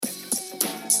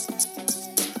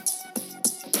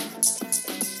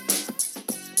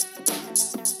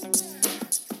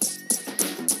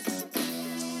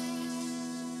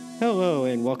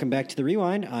welcome back to The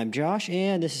Rewind. I'm Josh,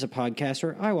 and this is a podcast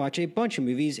where I watch a bunch of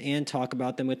movies and talk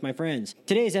about them with my friends.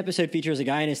 Today's episode features a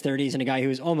guy in his 30s and a guy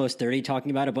who's almost 30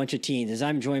 talking about a bunch of teens, as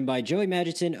I'm joined by Joey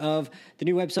Madgetson of the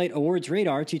new website Awards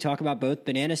Radar to talk about both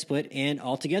Banana Split and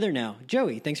All Together Now.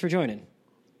 Joey, thanks for joining.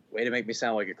 Way to make me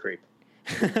sound like a creep.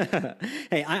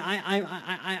 Hey,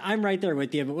 I'm right there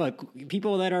with you. But look,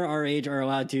 people that are our age are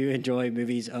allowed to enjoy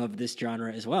movies of this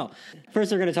genre as well.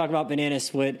 First, we're going to talk about Banana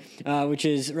Split, which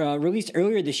is released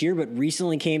earlier this year, but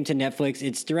recently came to Netflix.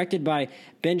 It's directed by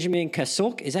Benjamin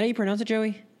Kasulk. Is that how you pronounce it,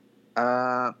 Joey?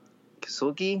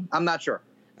 Kasulki? I'm not sure.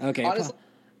 Okay. Honestly,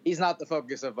 he's not the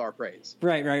focus of our praise.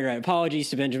 Right.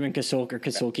 Apologies to Benjamin Kasulk or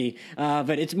Kasulki.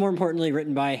 But it's more importantly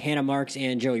written by Hannah Marks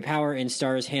and Joey Power and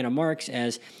stars Hannah Marks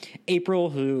as April,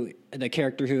 the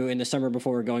character who in the summer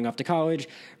before going off to college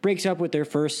breaks up with their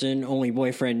first and only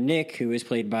boyfriend, Nick, who is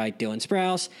played by Dylan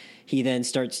Sprouse. He then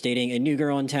starts dating a new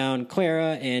girl in town,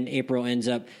 Clara, and April ends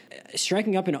up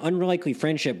striking up an unlikely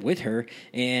friendship with her.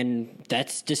 And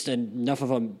that's just enough of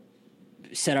a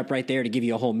setup right there to give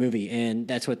you a whole movie, and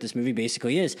that's what this movie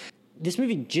basically is. This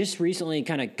movie just recently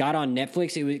kind of got on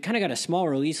Netflix. It kind of got a small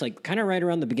release, like kind of right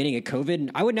around the beginning of COVID.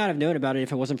 And I would not have known about it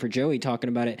if it wasn't for Joey talking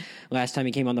about it last time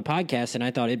he came on the podcast. And I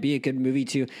thought it'd be a good movie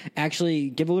to actually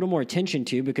give a little more attention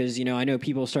to because, you know, I know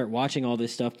people start watching all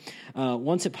this stuff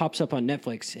once it pops up on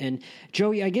Netflix. And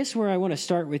Joey, I guess where I want to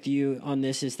start with you on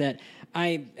this is that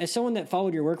as someone that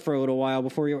followed your work for a little while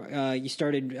before you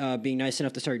started being nice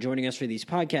enough to start joining us for these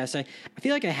podcasts, I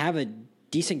feel like I have a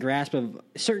decent grasp of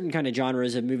certain kind of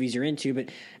genres of movies you're into, but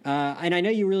and I know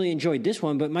you really enjoyed this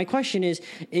one, but my question is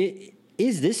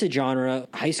this a genre,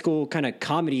 high school kind of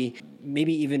comedy,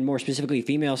 maybe even more specifically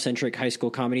female-centric high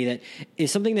school comedy that is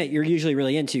something that you're usually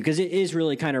really into? Because it is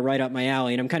really kind of right up my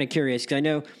alley, and I'm kind of curious because I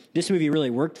know this movie really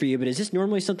worked for you, but is this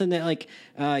normally something that like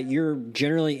you're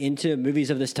generally into movies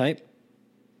of this type?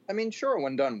 I mean, sure,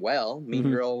 when done well. Mean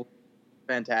Girl,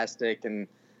 fantastic, and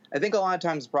I think a lot of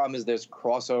times the problem is there's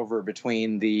crossover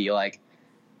between the like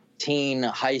teen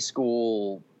high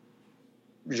school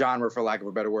genre, for lack of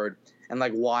a better word, and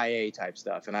like YA type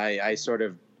stuff. And I sort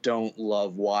of don't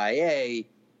love YA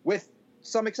with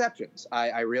some exceptions.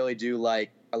 I really do I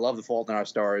love The Fault in Our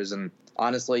Stars. And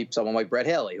honestly, someone like Brett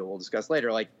Haley, who we'll discuss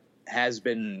later, like has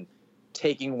been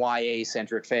taking YA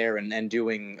centric fare and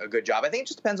doing a good job. I think it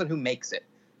just depends on who makes it.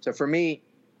 So for me,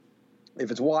 if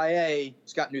it's YA,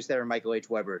 Scott Neustadter and Michael H.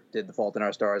 Weber did The Fault in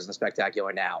Our Stars and The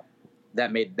Spectacular Now.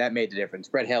 That made the difference.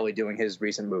 Brett Haley doing his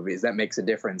recent movies, that makes a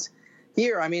difference.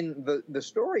 Here, I mean, the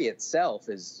story itself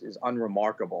is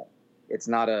unremarkable. It's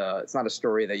not a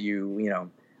story that you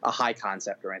know, a high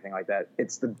concept or anything like that.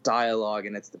 It's the dialogue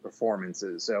and it's the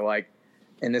performances. So like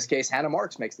in this case, Hannah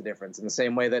Marks makes the difference in the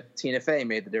same way that Tina Fey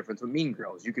made the difference with Mean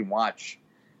Girls. You can watch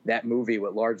that movie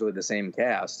with largely the same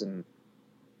cast and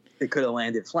it could have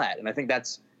landed flat. And I think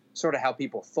that's sort of how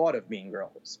people thought of Mean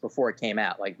Girls before it came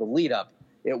out. Like the lead up,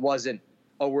 it wasn't,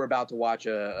 oh, we're about to watch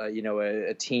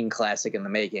a teen classic in the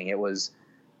making. It was,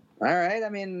 all right, I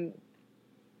mean,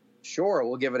 sure,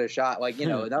 we'll give it a shot. Like, you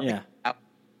know, nothing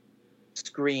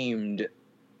screamed,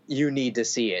 you need to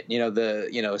see it.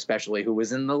 You know, especially who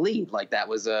was in the lead. Like that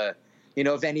was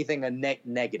if anything, a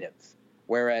negative.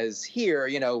 Whereas here,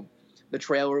 you know, the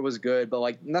trailer was good, but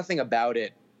like nothing about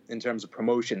it in terms of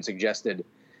promotion suggested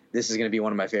this is going to be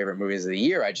one of my favorite movies of the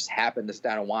year. I just happened to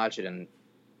stand and watch it, and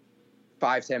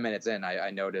 5-10 minutes in, I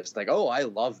noticed like, oh, I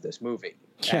love this movie.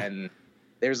 Yeah. And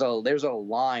there's a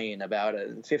line about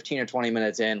 15 or 20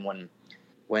 minutes in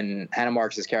when Hannah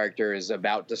Marks' character is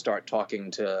about to start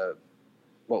talking to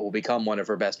what will become one of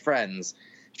her best friends.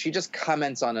 She just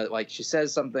comments on it, like she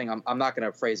says something. I'm not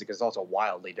going to phrase it because it's also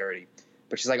wildly dirty,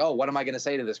 but she's like, oh, what am I going to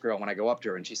say to this girl when I go up to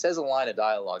her? And she says a line of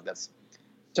dialogue that's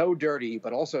so dirty,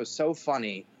 but also so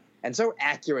funny and so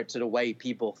accurate to the way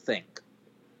people think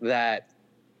that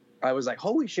I was like,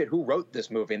 holy shit, who wrote this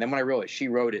movie? And then when I realized she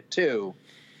wrote it too,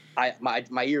 my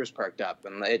ears perked up,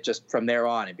 and it just, from there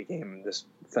on, it became this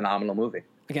phenomenal movie.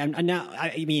 Okay,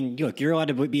 I mean, look, you're allowed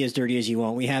to be as dirty as you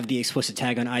want. We have the explicit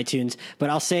tag on iTunes, but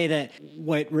I'll say that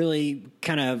what really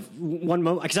kind of one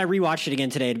moment, because I rewatched it again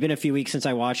today. It had been a few weeks since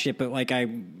I watched it, but like I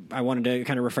wanted to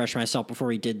kind of refresh myself before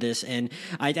we did this. And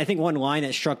I think one line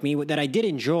that struck me that I did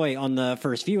enjoy on the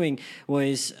first viewing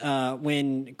was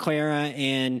when Clara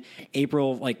and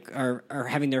April like are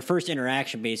having their first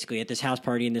interaction basically at this house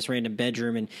party in this random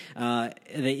bedroom, and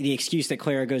the excuse that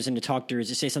Clara goes in to talk to her is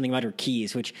to say something about her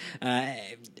keys, which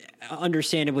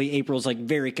understandably, April's like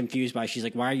very confused by it. She's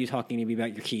like, why are you talking to me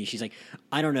about your key? She's like,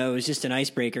 I don't know. It was just an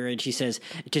icebreaker. And she says,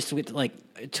 just with like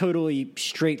totally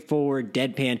straightforward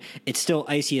deadpan, it's still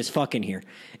icy as fuck in here.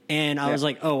 And I was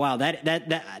like, oh, wow,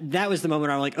 that was the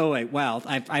moment I was like, oh, wait, wow,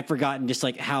 I've forgotten just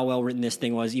like how well written this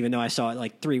thing was, even though I saw it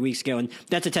like 3 weeks ago. And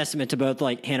that's a testament to both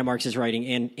like Hannah Marks'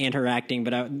 writing and her acting.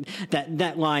 But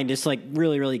that line just like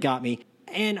really, really got me.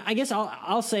 And I guess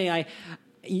I'll say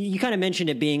you kind of mentioned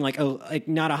it being like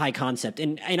not a high concept,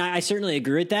 and I certainly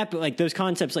agree with that. But like those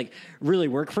concepts like really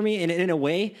work for me, and in a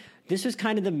way, this was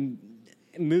kind of the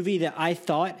movie that I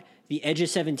thought The Edge of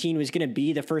 17 was going to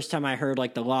be the first time I heard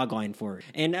like the log line for it.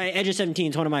 And Edge of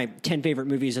 17 is one of my 10 favorite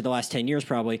movies of the last 10 years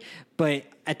probably. But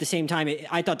at the same time,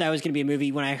 I thought that was going to be a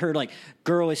movie when I heard like one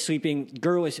girl is sleeping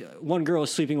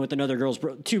with another girl's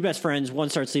two best friends. One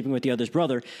starts sleeping with the other's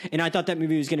brother. And I thought that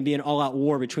movie was going to be an all out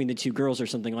war between the two girls or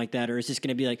something like that. Or is this going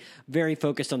to be like very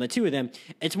focused on the two of them?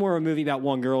 It's more a movie about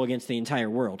one girl against the entire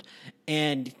world.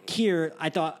 And here I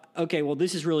thought, okay, well,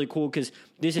 this is really cool because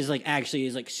this is like actually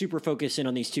is like super focused in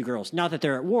on these two girls. Not that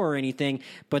they're at war or anything,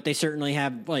 but they certainly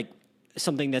have like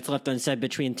something that's left unsaid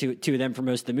between two of them for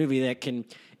most of the movie that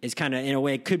is kind of in a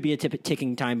way it could be a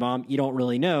ticking time bomb. You don't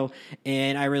really know,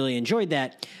 and I really enjoyed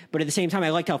that. But at the same time, I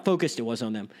liked how focused it was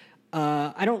on them.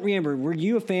 I don't remember. Were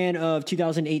you a fan of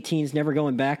 2018's Never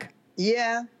Going Back?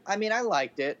 Yeah, I mean, I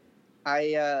liked it.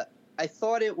 I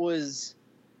thought it was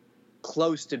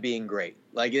close to being great.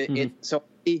 Like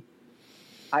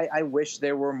I wish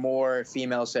there were more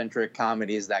female-centric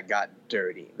comedies that got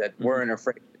dirty, that weren't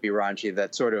afraid to be raunchy,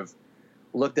 that sort of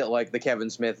looked at like the Kevin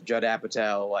Smith, Judd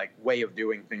Apatow like way of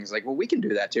doing things. Like, well, we can do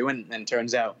that too. And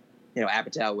turns out,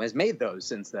 Apatow has made those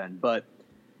since then. But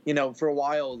for a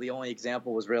while, the only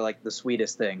example was really like The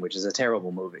Sweetest Thing, which is a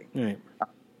terrible movie. Right.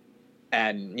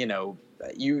 And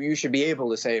you should be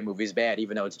able to say a movie's bad,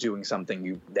 even though it's doing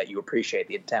something that you appreciate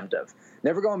the attempt of.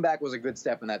 Never Going Back was a good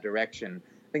step in that direction.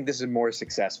 I think this is more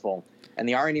successful. And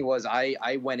the irony was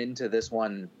I went into this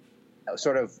one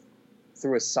sort of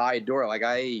through a side door. Like,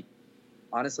 I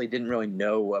honestly didn't really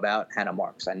know about Hannah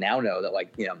Marks. I now know that,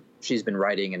 like, she's been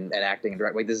writing and acting and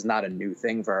directing. Like, this is not a new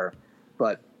thing for her.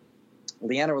 But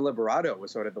Leanna Liberato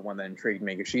was sort of the one that intrigued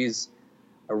me, because she's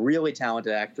a really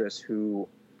talented actress who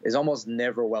is almost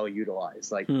never well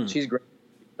utilized. Like, she's great.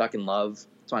 Stuck in Love.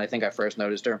 That's when I think I first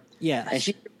noticed her. Yeah. And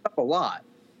she picks up a lot,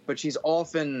 but she's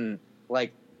often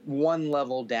like one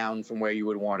level down from where you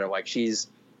would want her. Like, she's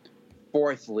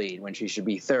fourth lead when she should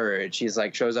be third. She's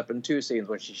like shows up in two scenes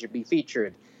when she should be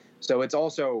featured. So it's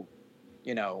also,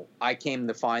 I came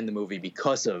to find the movie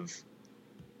because of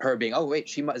her being, oh wait,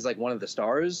 she is like one of the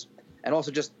stars. And also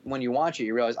just when you watch it,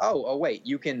 you realize, oh wait,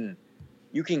 you can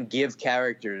give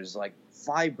characters like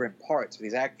vibrant parts for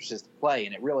these actresses to play,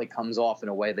 and it really comes off in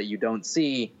a way that you don't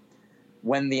see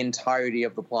when the entirety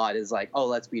of the plot is like, oh,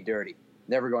 let's be dirty.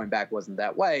 Never Going Back wasn't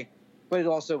that way, but it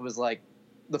also was like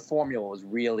the formula was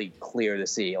really clear to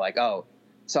see. Like, oh,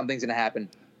 something's going to happen,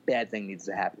 bad thing needs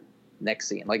to happen. Next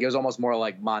scene. Like, it was almost more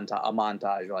like a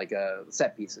montage or like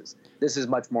set pieces. This is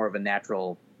much more of a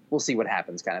natural, we'll see what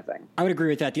happens kind of thing. I would agree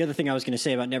with that. The other thing I was going to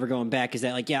say about Never Going Back is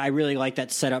that, like, yeah, I really like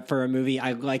that setup for a movie.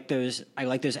 I like those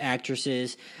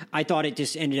actresses. I thought it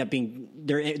just ended up being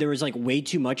there was like way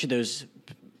too much of those,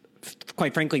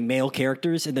 quite frankly, male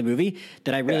characters in the movie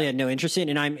that I really had no interest in.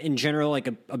 And I'm in general like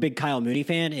a big Kyle Mooney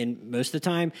fan, and most of the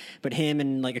time, but him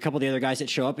and like a couple of the other guys that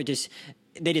show up,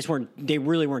 they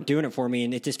really weren't doing it for me.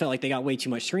 And it just felt like they got way too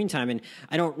much screen time. And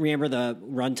I don't remember the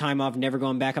runtime of Never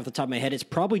Going Back off the top of my head. It's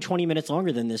probably 20 minutes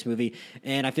longer than this movie.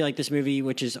 And I feel like this movie,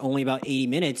 which is only about 80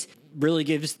 minutes, really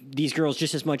gives these girls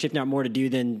just as much, if not more, to do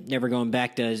than Never Going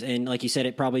Back does. And like you said,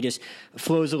 it probably just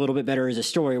flows a little bit better as a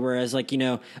story. Whereas, like,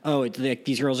 it's like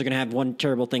these girls are going to have one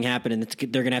terrible thing happen and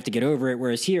they're going to have to get over it.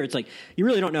 Whereas here, it's like, you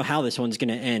really don't know how this one's going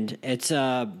to end. It's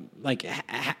like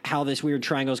how this weird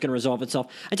triangle is going to resolve itself.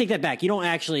 I take that back. You don't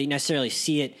actually necessarily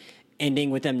see it ending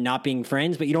with them not being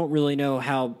friends, but you don't really know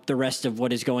how the rest of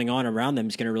what is going on around them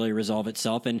is going to really resolve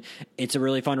itself. And it's a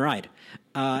really fun ride.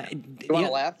 You want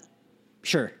to laugh?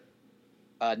 Sure.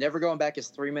 Never Going Back is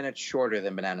 3 minutes shorter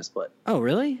than Banana Split. Oh,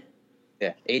 really?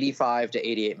 Yeah, 85 to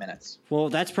 88 minutes. Well,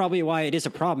 that's probably why it is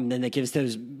a problem then that gives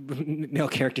those male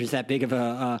characters that big of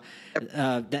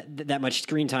that much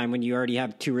screen time when you already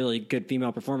have two really good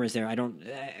female performers there. I don't.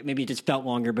 Maybe it just felt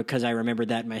longer because I remembered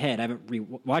that in my head. I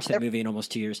haven't watched that movie in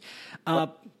almost 2 years.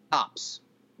 Tops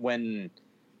when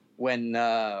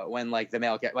like the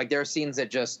male like there are scenes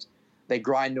that just they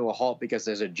grind to a halt because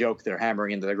there's a joke they're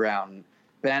hammering into the ground.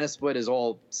 Banana Split is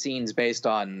all scenes based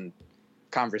on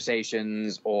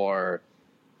conversations or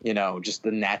just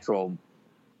the natural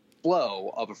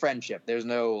flow of a friendship. There's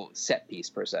no set piece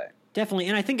per se. Definitely.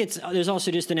 And I think there's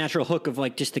also just the natural hook of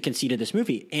like just the conceit of this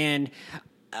movie. And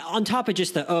on top of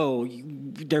just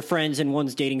they're friends and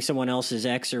one's dating someone else's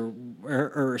ex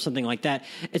or something like that.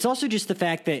 It's also just the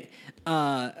fact that,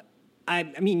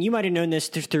 I mean, you might have known this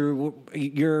through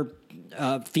your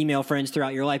female friends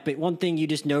throughout your life, but one thing you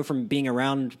just know from being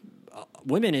around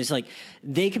women is like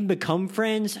they can become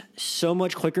friends so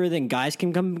much quicker than guys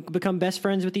can become best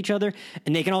friends with each other,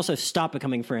 and they can also stop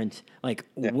becoming friends like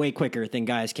way quicker than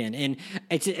guys can. And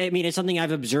it's something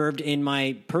I've observed in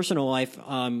my personal life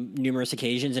numerous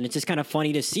occasions, and it's just kind of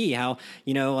funny to see how,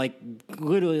 you know, like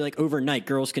literally like overnight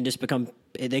girls can just become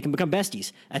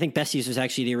besties. I think Besties was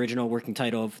actually the original working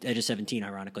title of Edge of 17,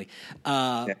 ironically.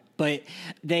 But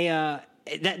they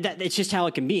that it's just how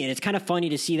it can be, and it's kind of funny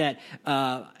to see that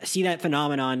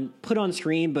phenomenon put on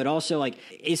screen, but also like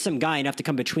is some guy enough to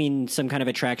come between some kind of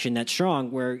attraction that's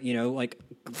strong, where, you know, like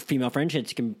female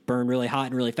friendships can burn really hot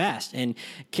and really fast, and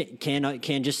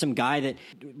can just some guy that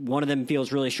one of them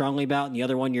feels really strongly about and the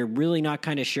other one you're really not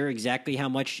kind of sure exactly how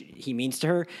much he means to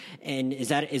her, and is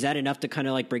that enough to kind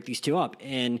of like break these two up,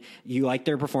 and you like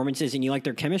their performances and you like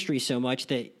their chemistry so much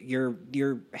that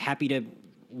you're happy to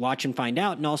watch and find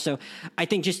out. And also I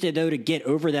think just to get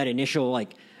over that initial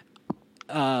like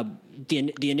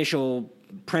the initial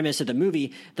premise of the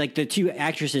movie, like the two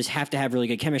actresses have to have really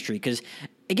good chemistry, because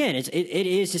again it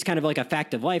is just kind of like a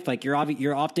fact of life. Like you're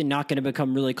often not going to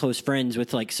become really close friends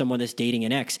with like someone that's dating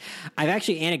an ex. I've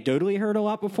actually anecdotally heard a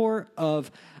lot before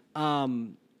of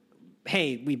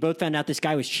hey, we both found out this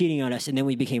guy was cheating on us and then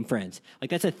we became friends. Like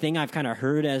that's a thing I've kind of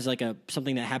heard as like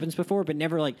something that happens before, but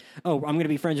never like, oh, I'm going to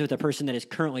be friends with a person that is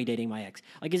currently dating my ex.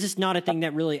 Like, it's just not a thing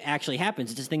that really actually happens.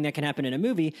 It's just a thing that can happen in a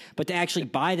movie, but to actually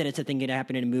buy that it's a thing that can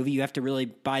happen in a movie, you have to really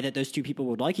buy that those two people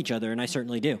would like each other. And I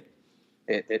certainly do.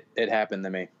 It happened to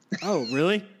me. Oh,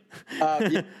 really?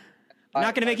 Yeah. I'm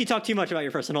not going to make you talk too much about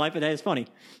your personal life, but that is funny.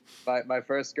 My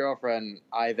first girlfriend,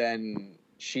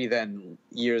 she then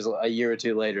a year or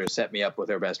two later set me up with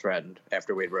her best friend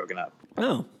after we'd broken up.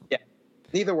 Oh. Yeah.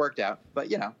 Neither worked out, but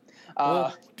you know.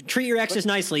 Well, treat your exes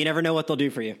nicely. You never know what they'll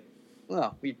do for you.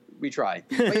 Well, we try.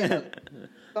 But, you know,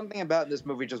 something about this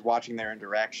movie, just watching their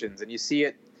interactions, and you see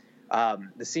it,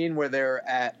 the scene where they're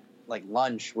at like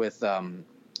lunch with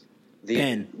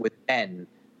Ben,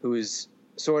 who's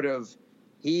sort of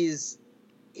he's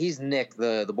Nick,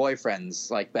 the boyfriend's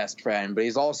like best friend, but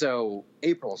he's also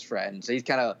April's friend. So he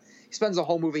spends the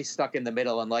whole movie stuck in the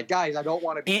middle and like, guys, I don't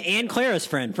want to be. And Clara's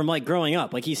friend from like growing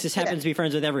up. Like he just happens to be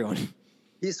friends with everyone.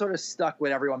 He's sort of stuck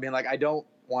with everyone, being like, I don't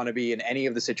want to be in any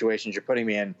of the situations you're putting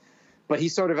me in. But he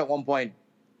sort of at one point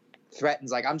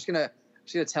threatens, like, I'm just gonna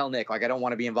tell Nick, like, I don't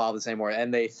want to be involved the same way.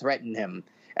 And they threaten him,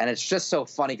 and it's just so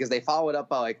funny because they follow it up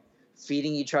by like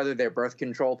feeding each other their birth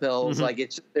control pills. Mm-hmm.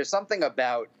 Like there's something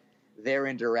about their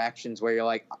interactions where you're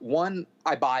like, one,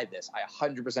 I buy this. I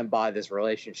 100% buy this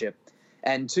relationship.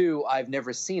 And two, I've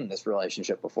never seen this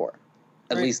relationship before,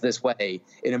 at least this way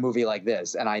in a movie like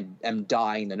this. And I am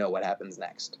dying to know what happens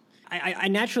next. I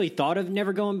naturally thought of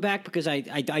never going back because I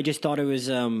just thought it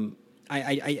was,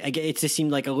 it just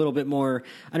seemed like a little bit more,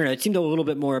 I don't know, it seemed a little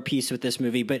bit more a piece with this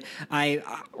movie, but I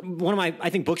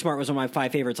think Booksmart was one of my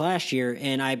 5 favorites last year,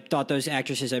 and I thought those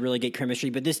actresses had really good chemistry,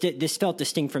 but this felt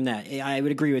distinct from that. I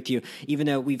would agree with you, even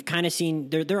though we've kind of seen,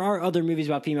 there are other movies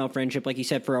about female friendship, like you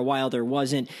said, for a while there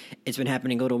wasn't. It's been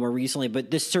happening a little more recently,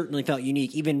 but this certainly felt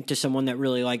unique, even to someone that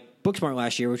really liked Booksmart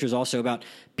last year, which was also about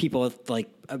people like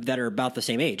that are about the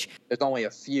same age. There's only a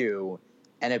few,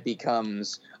 and it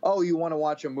becomes, oh, you want to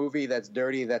watch a movie that's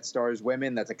dirty, that stars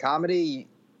women, that's a comedy?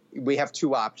 We have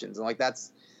 2 options. And like,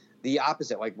 that's the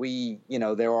opposite. Like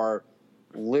there are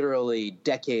literally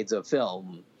decades of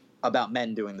film about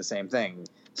men doing the same thing.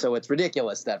 So it's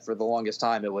ridiculous that for the longest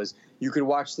time it was, you could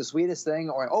watch The Sweetest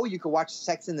Thing, or, oh, you could watch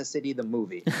Sex and the City, the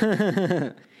movie.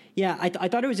 Yeah, I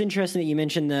thought it was interesting that you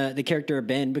mentioned the character of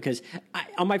Ben, because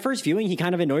on my first viewing, he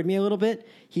kind of annoyed me a little bit.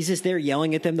 He's just there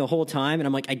yelling at them the whole time, and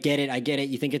I'm like, I get it.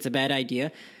 You think it's a bad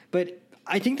idea. But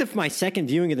I think that for my second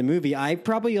viewing of the movie, I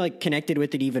probably like connected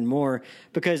with it even more,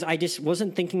 because I just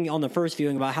wasn't thinking on the first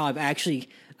viewing about how I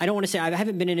don't want to say I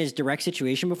haven't been in his direct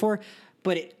situation before,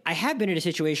 but I have been in a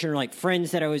situation where like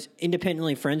friends that I was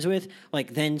independently friends with,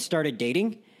 like then started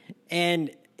dating, and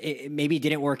it maybe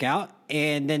didn't work out,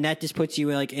 and then that just puts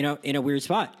you like in a weird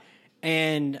spot.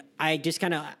 And I just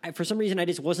kind of, for some reason, I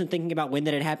just wasn't thinking about when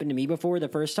that had happened to me before the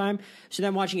first time. So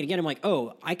then watching it again, I'm like,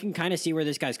 oh, I can kind of see where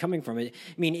this guy's coming from. I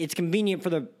mean, it's convenient for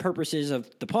the purposes of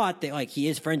the plot that like he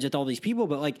is friends with all these people,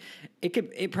 but like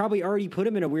it probably already put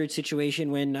him in a weird situation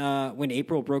when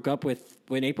April broke up with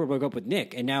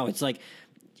Nick, and now it's like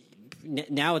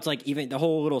now it's like even the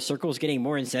whole little circle is getting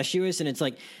more incestuous, and it's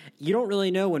like you don't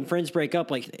really know when friends break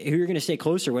up, like who you're going to stay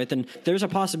closer with, and there's a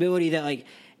possibility that like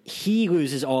he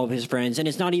loses all of his friends, and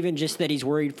it's not even just that he's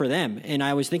worried for them. And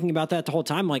I was thinking about that the whole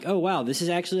time, like, oh wow, this is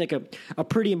actually like a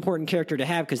pretty important character to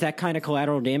have, because that kind of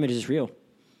collateral damage is real.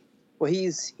 Well,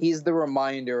 he's the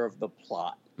reminder of the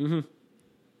plot. Mm-hmm.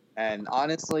 And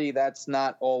honestly, that's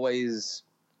not always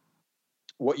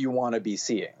what you want to be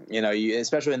seeing. You know,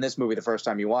 especially in this movie, the first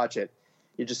time you watch it,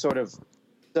 you're just sort of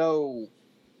so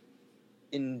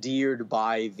endeared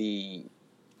by the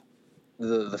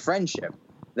friendship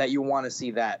that you want to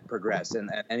see that progress, and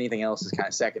anything else is kind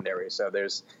of secondary. So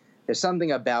there's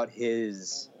something about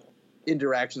his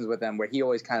interactions with them where he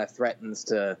always kind of threatens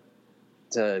to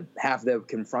have them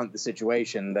confront the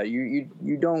situation, that you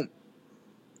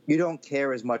don't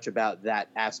care as much about that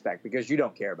aspect because you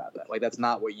don't care about that. Like, that's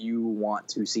not what you want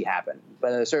to see happen.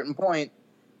 But at a certain point,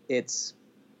 it's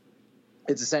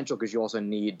essential, because you also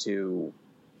need to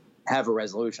have a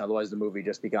resolution. Otherwise, the movie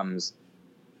just becomes,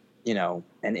 you know,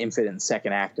 an infinite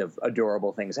second act of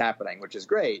adorable things happening, which is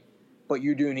great. But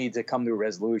you do need to come to a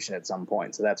resolution at some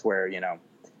point. So that's where, you know,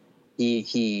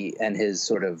 he and his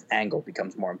sort of angle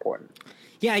becomes more important.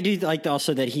 Yeah, I do like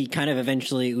also that he kind of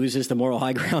eventually loses the moral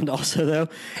high ground also, though,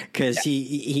 because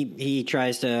he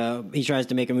tries to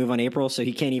make a move on April, so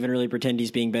he can't even really pretend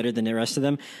he's being better than the rest of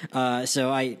them.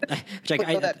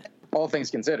 All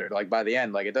things considered, like by the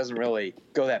end, like it doesn't really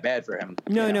go that bad for him.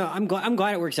 No, I'm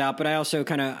glad it works out, but I also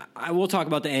I will talk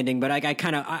about the ending, but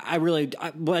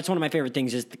well, that's one of my favorite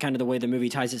things is kind of the way the movie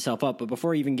ties itself up. But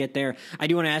before you even get there, I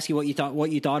do want to ask you what you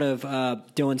thought of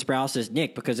Dylan Sprouse as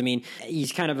Nick, because I mean,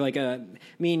 he's kind of like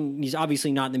he's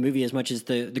obviously not in the movie as much as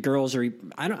the girls, or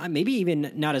maybe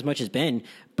even not as much as Ben,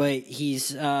 but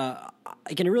he's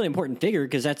like a really important figure,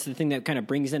 because that's the thing that kind of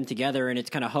brings them together, and it's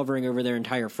kind of hovering over their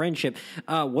entire friendship.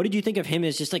 What did you think of him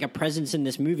as just like a presence in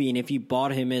this movie, and if you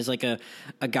bought him as like a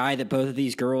guy that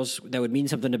that would mean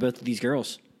something to both of these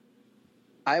girls?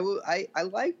 I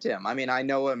liked him. I mean, I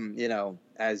know him, you know,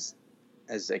 as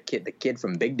a kid, the kid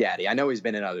from Big Daddy. I know he's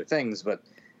been in other things, but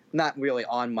not really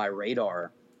on my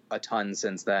radar a ton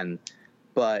since then.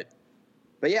 But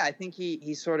yeah, I think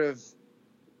he sort of,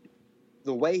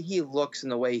 the way he looks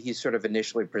and the way he's sort of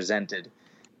initially presented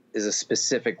is a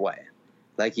specific way.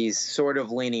 Like, he's sort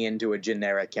of leaning into a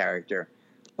generic character,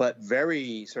 but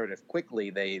very sort of quickly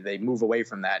they move away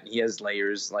from that. He has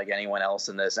layers like anyone else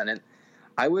in this. And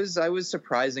I was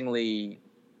surprisingly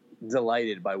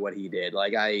delighted by what he did.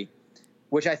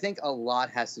 Which I think a lot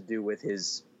has to do with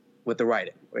the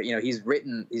writing. You know, he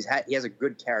has a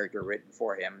good character written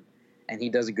for him, and he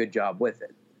does a good job with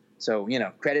it. So, you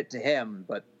know, credit to him,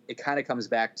 but it kind of comes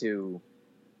back to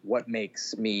what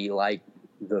makes me like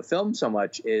the film so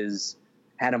much is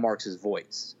Hannah Marks'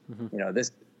 voice. Mm-hmm. You know,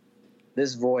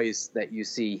 this voice that you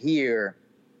see here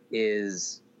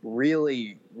is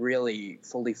really, really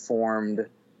fully formed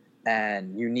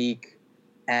and unique,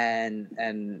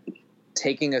 and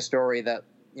taking a story that,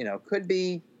 you know, could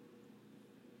be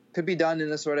done in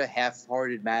a sort of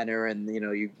half-hearted manner, and, you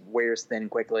know, you wears thin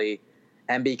quickly,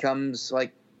 and becomes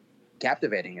like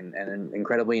captivating and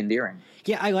incredibly endearing.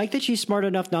 Yeah, I like that she's smart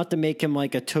enough not to make him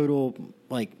like a total,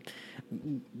 like,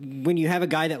 when you have a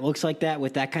guy that looks like that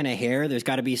with that kind of hair, there's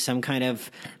got to be some kind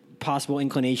of possible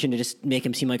inclination to just make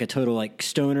him seem like a total like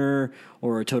stoner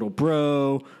or a total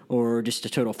bro or just a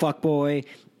total fuckboy.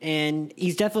 And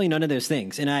he's definitely none of those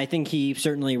things. And I think he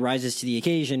certainly rises to the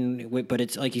occasion, but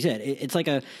it's like you said,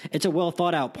 it's a well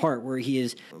thought out part where he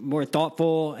is more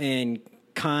thoughtful and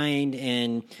kind,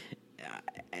 and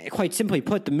quite simply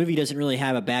put, the movie doesn't really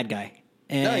have a bad guy,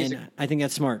 and I think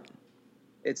that's smart.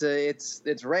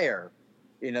 It's rare,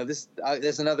 you know.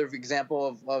 There's another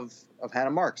example of Hannah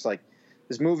Marks. Like,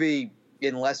 this movie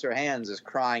in lesser hands is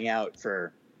crying out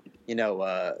for, you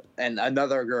know, and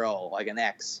another girl, like an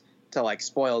ex, to like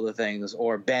spoil the things,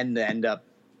 or Ben to end up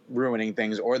ruining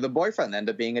things, or the boyfriend to end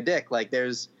up being a dick. Like,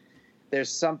 there's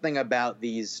something about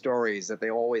these stories that they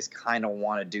always kind of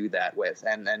want to do that with,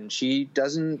 and she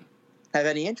doesn't have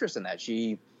any interest in that.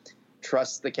 She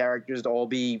trusts the characters to all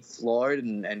be flawed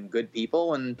and good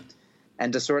people, and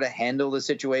to sort of handle the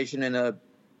situation in a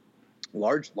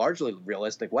largely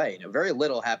realistic way. You know, very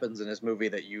little happens in this movie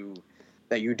that you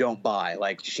don't buy.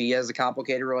 Like, she has a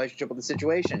complicated relationship with the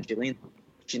situation.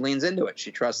 She leans into it.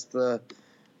 She trusts the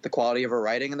the quality of her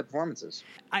writing and the performances.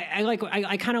 I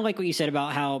kind of like what you said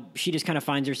about how she just kind of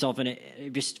finds herself in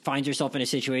a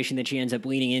situation that she ends up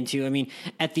leaning into. I mean,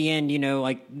 at the end,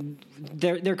 like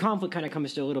their conflict kind of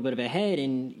comes to a little bit of a head,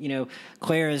 and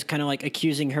Claire is kind of like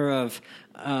accusing her of,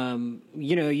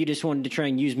 you just wanted to try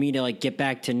and use me to like get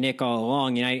back to Nick all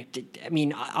along. And I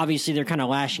mean, obviously they're kind of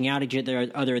lashing out at each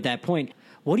other at that point.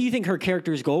 What do you think her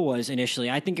character's goal was initially?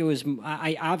 I think it was.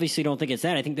 I obviously don't think it's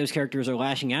that. I think those characters are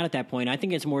lashing out at that point. I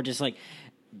think it's more just like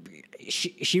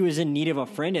she was in need of a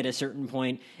friend at a certain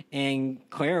point, and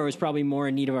Claire was probably more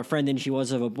in need of a friend than she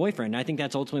was of a boyfriend. I think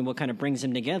that's ultimately what kind of brings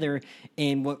them together.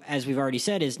 And what, as we've already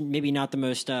said, is maybe not the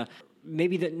most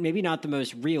maybe not the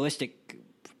most realistic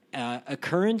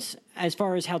occurrence as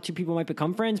far as how two people might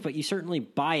become friends, but you certainly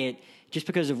buy it just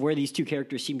because of where these two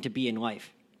characters seem to be in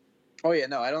life. Oh yeah,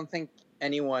 no, I don't think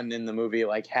anyone in the movie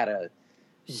like had a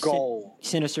goal,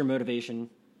 sinister motivation.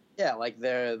 Yeah, like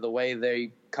the way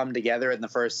they come together in the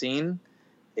first scene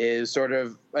is sort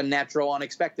of a natural,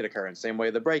 unexpected occurrence. Same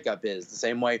way the breakup is, the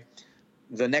same way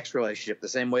the next relationship, the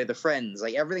same way the friends.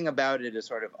 Like everything about it is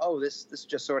sort of, oh, this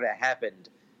just sort of happened,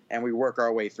 and we work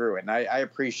our way through it. And I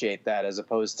appreciate that, as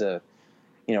opposed to,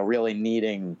 really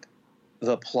needing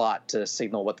the plot to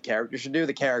signal what the characters should do.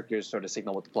 The characters sort of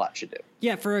signal what the plot should do.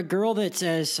 Yeah, for a girl that's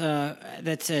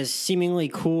as seemingly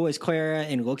cool as Clara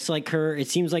and looks like her, it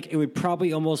seems like it would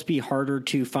probably almost be harder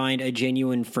to find a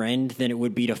genuine friend than it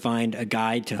would be to find a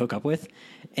guy to hook up with.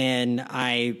 And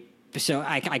I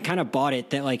kind of bought it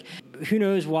that, like, who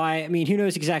knows why? I mean, who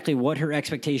knows exactly what her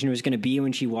expectation was going to be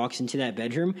when she walks into that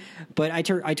bedroom? But I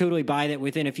totally buy that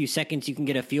within a few seconds you can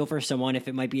get a feel for someone if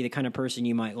it might be the kind of person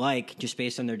you might like just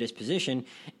based on their disposition.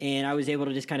 And I was able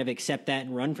to just kind of accept that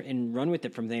and run with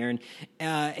it from there. And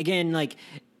again, like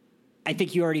I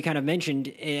think you already kind of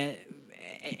mentioned.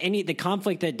 The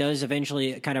conflict that does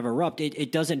eventually kind of erupt,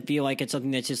 it doesn't feel like it's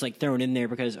something that's just like thrown in there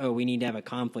because, oh, we need to have a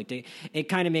conflict. It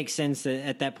kind of makes sense that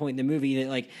at that point in the movie that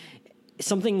like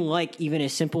something like even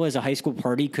as simple as a high school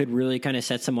party could really kind of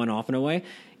set someone off in a way.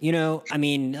 I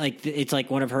mean, like it's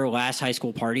like one of her last high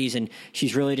school parties and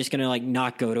she's really just going to like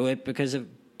not go to it because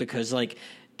like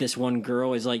this one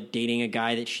girl is like dating a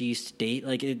guy that she used to date.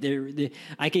 Like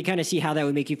I could kind of see how that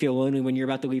would make you feel lonely when you're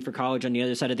about to leave for college on the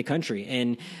other side of the country.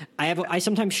 And I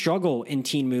sometimes struggle in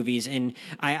teen movies, and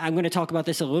I'm going to talk about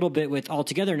this a little bit with All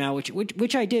Together now,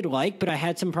 which I did like, but I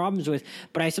had some problems with.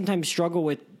 But I sometimes struggle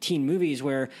with teen movies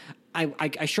where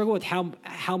I struggle with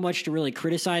how much to really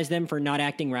criticize them for not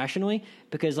acting rationally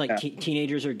because like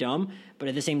teenagers are dumb. But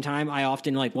at the same time, I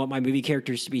often like want my movie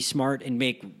characters to be smart and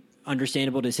make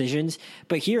understandable decisions.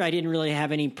 But here I didn't really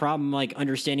have any problem like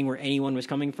understanding where anyone was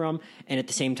coming from, and at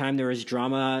the same time there was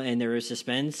drama and there was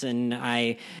suspense, and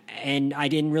I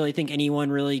didn't really think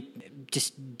anyone really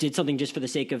just did something just for the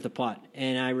sake of the plot,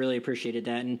 and I really appreciated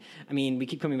that. And I mean, we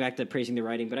keep coming back to praising the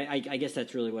writing, but I guess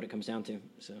that's really what it comes down to.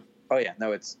 So oh yeah,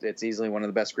 no, it's easily one of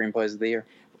the best screenplays of the year.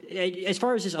 As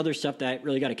far as this other stuff that I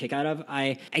really got a kick out of,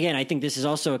 I think this is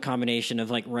also a combination of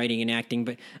like writing and acting,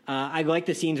 but I like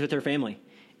the scenes with her family.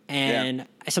 And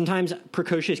sometimes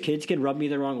precocious kids can rub me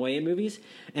the wrong way in movies.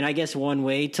 And I guess one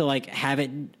way to like have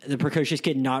the precocious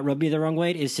kid not rub me the wrong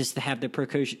way is just to have the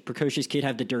precocious kid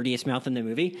have the dirtiest mouth in the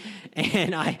movie.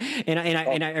 And I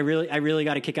really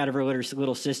got a kick out of her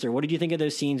little sister. What did you think of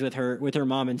those scenes with her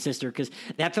mom and sister? Because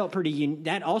that felt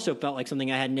that also felt like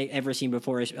something I hadn't ever seen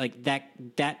before. Is like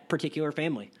that particular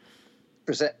family.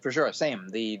 For sure, same.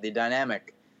 The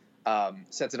dynamic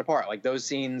sets it apart. Like those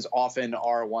scenes often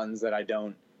are ones that I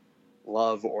don't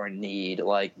love or need,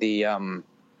 like the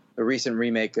recent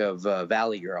remake of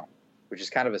Valley Girl, which is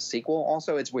kind of a sequel.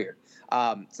 Also, it's weird.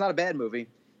 It's not a bad movie,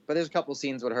 but there's a couple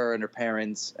scenes with her and her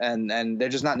parents, and they're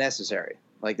just not necessary.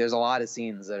 Like there's a lot of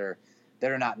scenes that are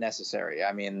not necessary.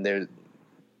 I mean,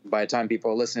 by the time people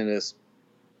are listening to this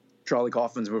Charlie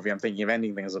Kaufman's movie, I'm thinking of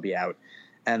ending things will be out,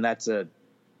 and that's a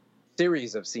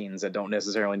series of scenes that don't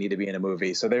necessarily need to be in a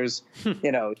movie. So there's,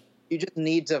 you just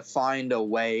need to find a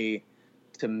way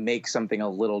to make something a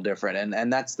little different.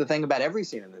 And that's the thing about every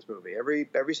scene in this movie.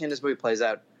 Every scene in this movie plays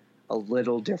out a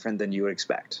little different than you would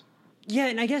expect. Yeah,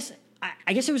 and I guess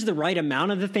it was the right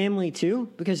amount of the family too,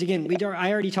 because again,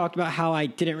 I already talked about how I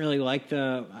didn't really like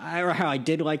how I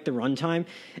did like the runtime.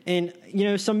 And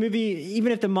some movie,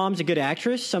 even if the mom's a good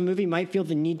actress, some movie might feel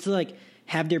the need to like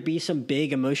have there be some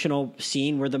big emotional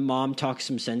scene where the mom talks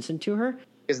some sense into her.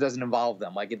 It doesn't involve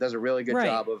them. Like it does a really good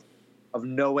job of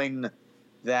knowing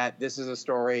that this is a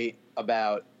story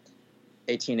about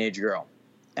a teenage girl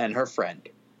and her friend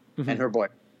and her boy,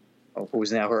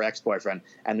 who's now her ex-boyfriend,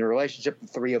 and the relationship the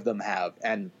three of them have.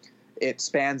 And it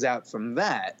spans out from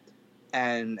that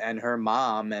and her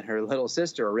mom and her little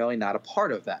sister are really not a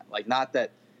part of that. Like, not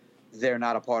that they're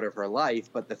not a part of her life,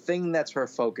 but the thing that's her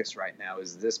focus right now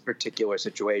is this particular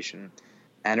situation,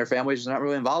 and her family's just not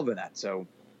really involved in that. So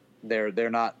they're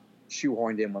not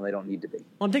shoehorned in when they don't need to be.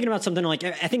 Well, I'm thinking about something like,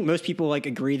 I think most people like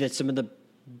agree that some of the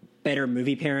better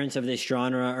movie parents of this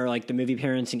genre are like the movie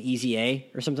parents in Easy A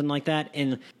or something like that.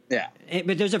 And yeah,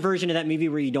 but there's a version of that movie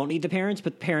where you don't need the parents,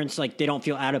 but parents, like, they don't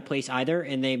feel out of place either,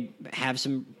 and they have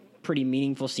some pretty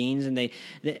meaningful scenes, and they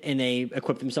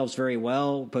equip themselves very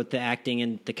well, both the acting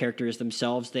and the characters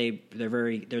themselves. They're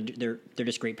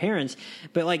just great parents.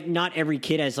 But like, not every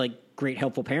kid has like great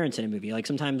helpful parents in a movie. Like,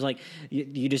 sometimes like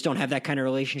you just don't have that kind of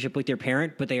relationship with your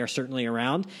parent, but they are certainly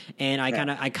around. And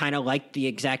I kind of like the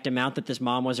exact amount that this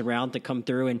mom was around to come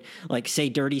through and like say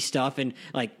dirty stuff and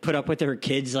like put up with her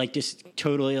kids, like just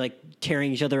totally like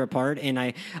tearing each other apart. And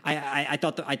I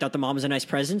thought the mom was a nice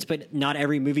presence, but not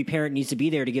every movie parent needs to be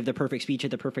there to give the perfect speech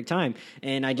at the perfect time.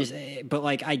 And but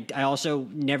like, I also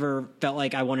never felt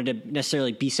like I wanted to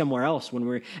necessarily be somewhere else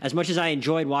when as much as I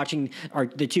enjoyed watching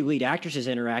the two lead actresses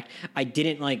interact, I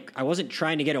wasn't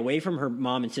trying to get away from her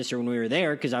mom and sister when we were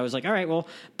there, because I was like, all right, well,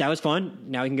 that was fun.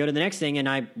 Now we can go to the next thing. And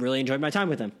I really enjoyed my time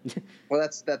with them. Well,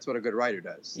 that's what a good writer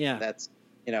does. Yeah. That's,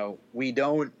 we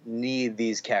don't need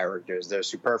these characters. They're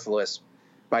superfluous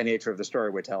by nature of the story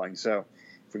we're telling. So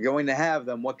if we're going to have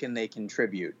them, what can they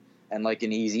contribute? And like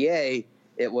in Easy A,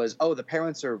 it was, the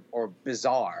parents are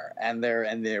bizarre and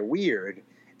they're weird,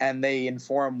 and they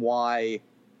inform why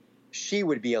she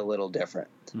would be a little different.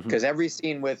 Because every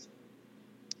scene with,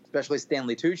 especially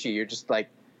Stanley Tucci, you're just like,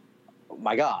 oh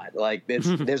my God, like there's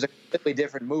a completely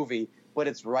different movie, but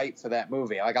it's right for that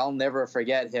movie. Like, I'll never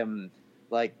forget him,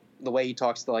 like the way he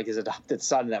talks to like his adopted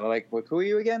son. That we're like, who are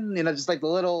you again? Just like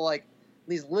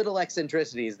these little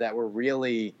eccentricities that were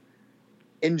really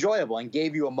enjoyable and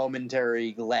gave you a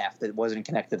momentary laugh that wasn't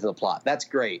connected to the plot. That's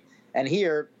great. And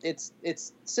here it's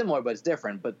similar, but it's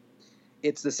different. But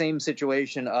it's the same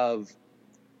situation of,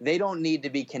 they don't need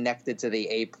to be connected to the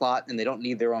A plot, and they don't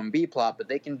need their own B plot, but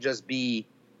they can just be,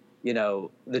 the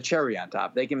cherry on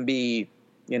top. They can be,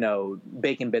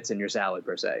 bacon bits in your salad,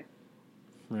 per se.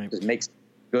 Right. Just makes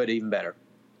good even better.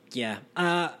 Yeah.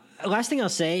 Last thing I'll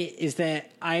say is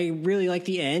that I really like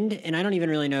the end, and I don't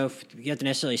even really know if you have to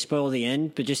necessarily spoil the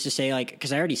end, but just to say, like,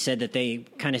 because I already said that they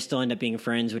kind of still end up being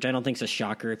friends, which I don't think is a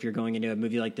shocker if you're going into a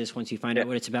movie like this once you find out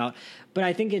what it's about. But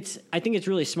I think it's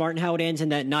really smart in how it ends,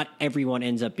 and that not everyone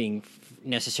ends up being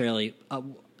necessarily.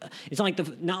 It's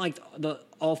not like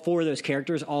all four of those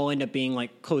characters all end up being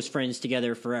like close friends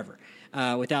together forever.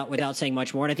 Without saying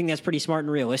much more. And I think that's pretty smart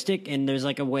and realistic. And there's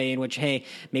like a way in which, hey,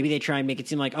 maybe they try and make it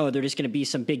seem like, they're just going to be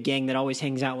some big gang that always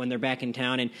hangs out when they're back in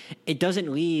town. And it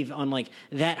doesn't leave on like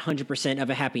that 100% of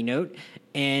a happy note.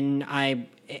 And I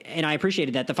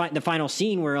appreciated that. The final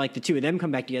scene where like the two of them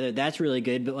come back together, that's really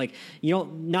good. But like,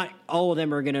 not all of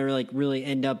them are going to like really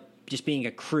end up just being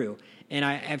a crew.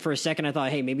 And for a second I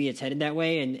thought, hey, maybe it's headed that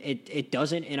way, and it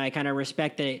doesn't. And I kind of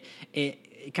respect that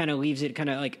it kind of leaves it kind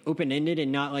of like open-ended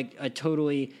and not like a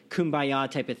totally kumbaya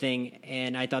type of thing.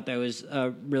 And I thought that was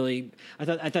I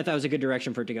thought that was a good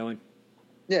direction for it to go in.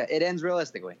 Yeah, it ends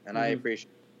realistically, and I appreciate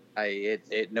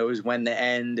it knows when to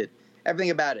end.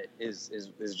 Everything about it is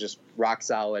just rock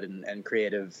solid and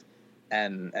creative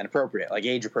and appropriate, like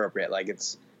age appropriate. Like,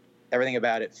 it's everything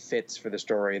about it fits for the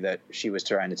story that she was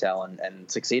trying to tell, and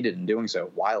succeeded in doing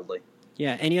so wildly.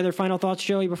 Yeah. Any other final thoughts,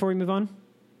 Joey, before we move on?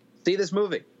 See this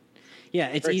movie. Yeah,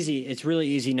 it's easy. It's really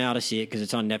easy now to see it because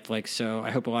it's on Netflix. So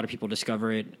I hope a lot of people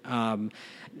discover it. And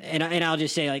I'll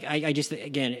just say, like, I just,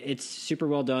 again, it's super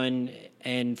well done.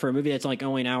 And for a movie that's like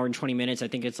only an hour and 20 minutes, I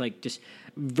think it's like just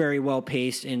very well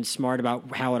paced and smart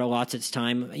about how it allots its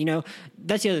time.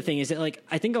 That's the other thing is that, like,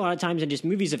 I think a lot of times in just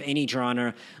movies of any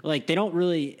genre, like, they don't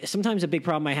really, sometimes a big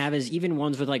problem I have is even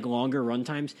ones with like longer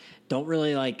runtimes don't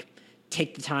really like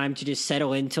take the time to just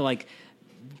settle into like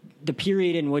the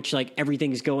period in which like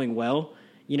everything's going well,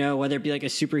 whether it be like a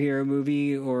superhero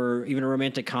movie or even a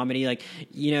romantic comedy, like,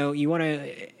 you want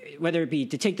to, whether it be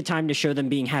to take the time to show them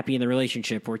being happy in the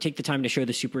relationship, or take the time to show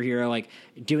the superhero like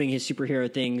doing his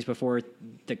superhero things before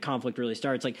the conflict really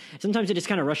starts. Like, sometimes it just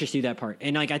kind of rushes through that part.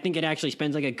 And like, I think it actually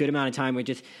spends like a good amount of time with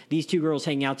just these two girls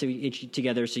hanging out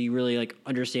together. So you really like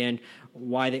understand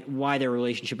why their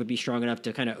relationship would be strong enough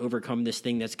to kind of overcome this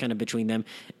thing that's kind of between them.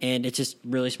 And it's just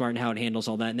really smart in how it handles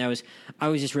all that. And I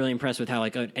was just really impressed with how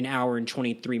like an hour and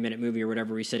 23-minute movie or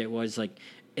whatever we said it was, like,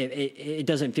 it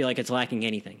doesn't feel like it's lacking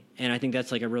anything. And I think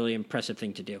that's like a really impressive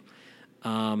thing to do.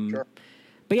 Sure.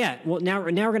 But yeah, well, now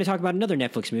we're going to talk about another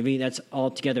Netflix movie that's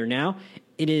all together now.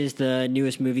 It is the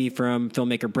newest movie from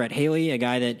filmmaker Brett Haley, a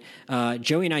guy that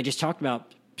Joey and I just talked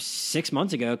about 6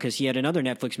 months ago, because he had another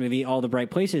Netflix movie, All the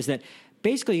Bright Places, that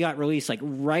basically got released like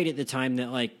right at the time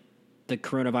that like the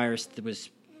coronavirus was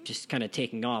just kind of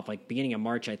taking off, like beginning of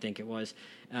March, I think it was,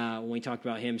 when we talked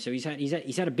about him. So he's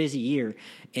had a busy year.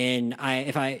 And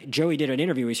Joey did an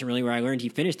interview recently where I learned he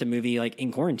finished the movie like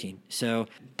in quarantine. So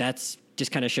that's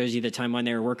just kind of shows you the timeline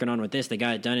they were working on with this. They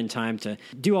got it done in time to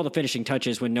do all the finishing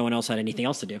touches when no one else had anything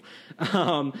else to do.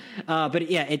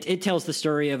 But yeah, it tells the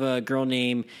story of a girl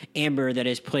named Amber that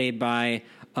is played by,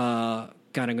 God,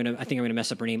 I think I'm gonna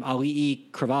mess up her name, Alii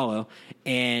Cravalho,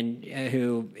 and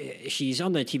she's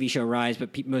on the TV show Rise,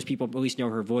 but most people at least know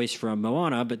her voice from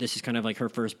Moana. But this is kind of like her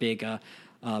first big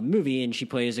movie, and she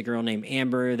plays a girl named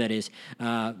Amber that is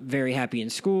very happy in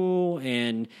school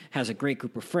and has a great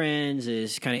group of friends,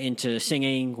 is kind of into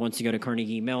singing, wants to go to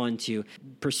Carnegie Mellon to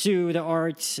pursue the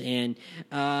arts, and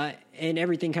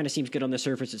everything kind of seems good on the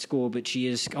surface at school, but she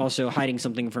is also hiding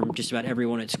something from just about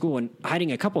everyone at school, and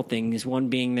hiding a couple things, one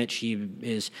being that she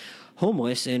is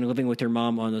homeless and living with her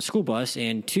mom on the school bus,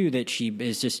 and two, that she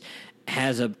is just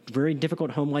has a very difficult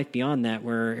home life beyond that,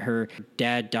 where her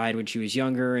dad died when she was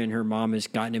younger and her mom has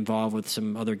gotten involved with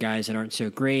some other guys that aren't so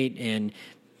great, and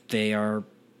they are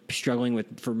struggling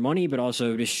for money, but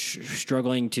also just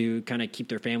struggling to kind of keep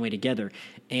their family together.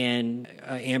 And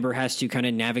Amber has to kind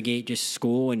of navigate just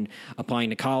school and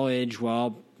applying to college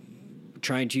while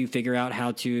trying to figure out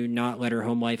how to not let her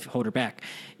home life hold her back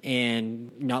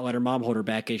and not let her mom hold her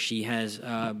back, as she has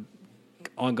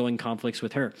ongoing conflicts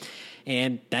with her.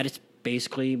 And that is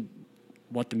basically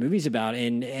what the movie's about.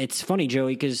 And it's funny,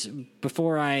 Joey, because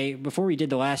before we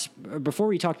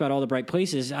talked about All the Bright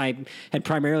Places, I had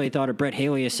primarily thought of Brett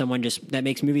Haley as someone just that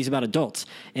makes movies about adults,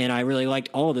 and I really liked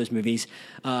all of those movies.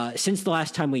 Since the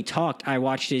last time we talked, I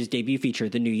watched his debut feature,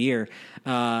 The New Year,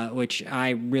 which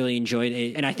I really enjoyed,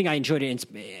 and I think I enjoyed it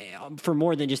for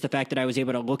more than just the fact that I was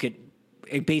able to look at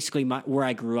basically where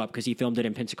I grew up, because he filmed it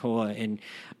in Pensacola, and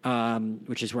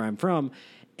which is where I'm from.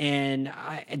 And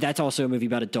that's also a movie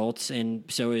about adults, and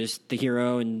so is The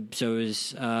Hero, and so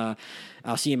is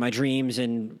I'll See You in My Dreams,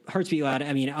 and Hearts Beat Loud.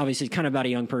 I mean, obviously it's kind of about a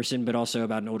young person, but also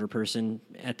about an older person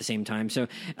at the same time. So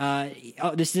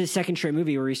this is his second straight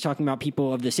movie where he's talking about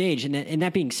people of this age. And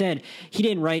that being said, he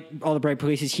didn't write All the Bright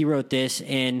Places. He wrote this,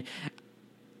 and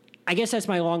I guess that's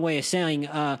my long way of saying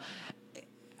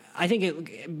I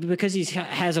think because he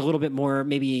has a little bit more,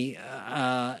 maybe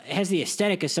has the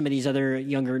aesthetic of some of these other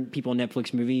younger people in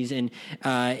Netflix movies, and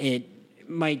it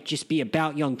might just be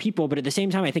about young people, but at the same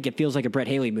time, I think it feels like a Brett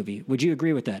Haley movie. Would you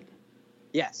agree with that?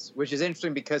 Yes, which is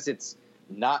interesting because it's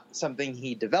not something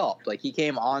he developed. Like, he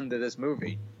came on to this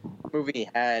movie. The movie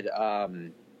had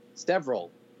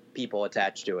several people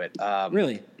attached to it.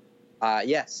 Really?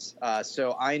 Yes.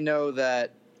 So I know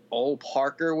that Ol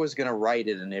Parker was going to write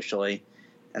it initially,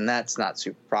 and that's not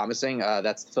super promising.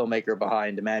 That's the filmmaker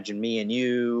behind Imagine Me and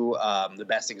You, The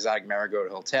Best Exotic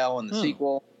Marigold Hotel, and the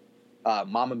sequel.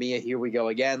 Mamma Mia, Here We Go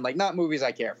Again. Like, not movies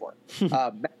I care for.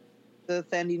 The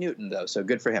Thandie Newton, though, so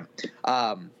good for him.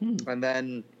 And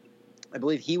then I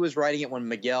believe he was writing it when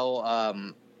Miguel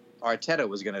Arteta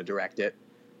was going to direct it,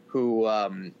 who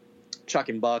Chuck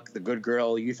and Buck, The Good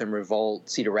Girl, Youth in Revolt,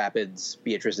 Cedar Rapids,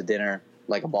 Beatrice at Dinner,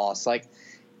 Like a Boss. Like,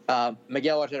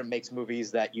 Miguel Arteta makes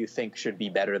movies that you think should be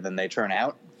better than they turn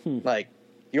out. Like,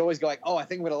 you always go like, oh, I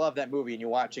think I'm going to love that movie, and you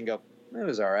watch and go, it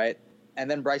was all right. And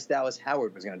then Bryce Dallas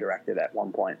Howard was going to direct it at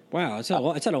one point. Wow, it's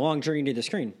had a long journey to the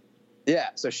screen. Yeah,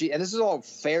 so and this is all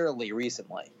fairly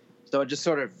recently. So it just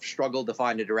sort of struggled to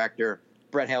find a director.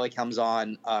 Brett Haley comes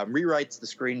on, rewrites the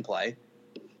screenplay,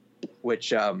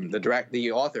 which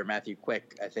the author, Matthew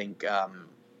Quick, I think,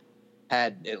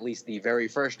 had at least the very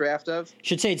first draft of.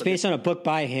 Should say it's based on a book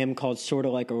by him called Sorta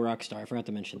Like a Rock Star. I forgot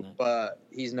to mention that.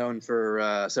 He's known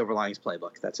for Silver Linings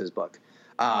Playbook. That's his book.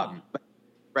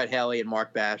 Brett Haley and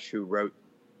Mark Bash, who wrote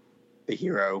The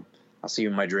Hero, I'll See You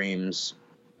in My Dreams,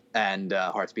 and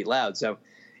Hearts Beat Loud. So,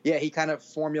 yeah, he kind of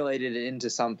formulated it into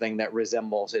something that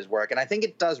resembles his work. And I think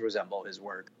it does resemble his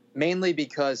work, mainly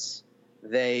because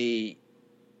they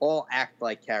all act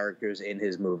like characters in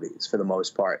his movies for the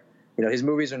most part. You know, his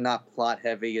movies are not plot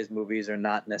heavy. His movies are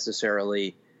not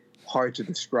necessarily hard to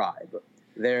describe.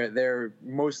 They're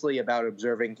mostly about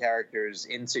observing characters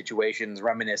in situations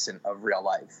reminiscent of real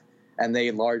life. And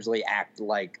they largely act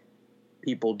like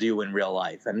people do in real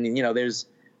life. I mean, you know, there's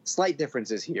slight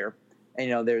differences here. And,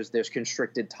 you know, there's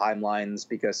constricted timelines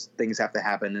because things have to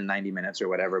happen in 90 minutes or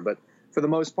whatever. But for the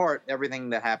most part,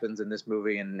 everything that happens in this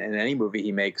movie and in any movie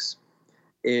he makes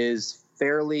is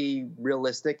fairly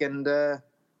realistic and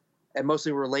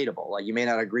mostly relatable. Like, you may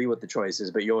not agree with the choices,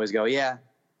 but you always go, yeah,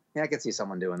 I could see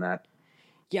someone doing that.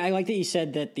 Yeah, I like that you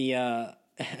said that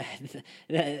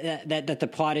that the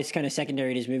plot is kind of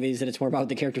secondary to his movies, that it's more about what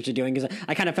the characters are doing. Because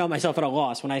I kind of found myself at a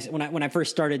loss when I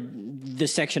first started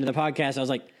this section of the podcast. I was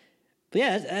like, but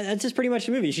yeah, that's just pretty much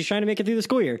the movie. She's trying to make it through the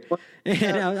school year.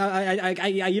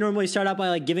 And you normally start out by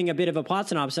like giving a bit of a plot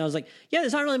synopsis. I was like, yeah,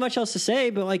 there's not really much else to say,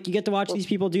 but like you get to watch these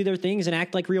people do their things and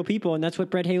act like real people, and that's what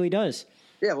Brett Haley does.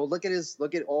 Yeah, well, look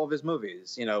at all of his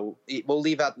movies. You know, we'll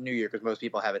leave out the New Year because most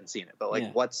people haven't seen it. But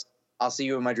like, what's I'll See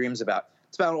You in My Dreams about?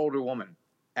 It's about an older woman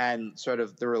and sort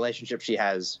of the relationship she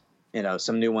has. You know,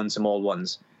 some new ones, some old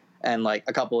ones, and like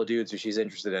a couple of dudes who she's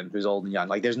interested in, who's old and young.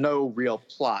 Like, there's no real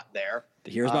plot there. The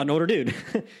hero's about an older dude.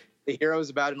 The hero's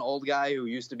about an old guy who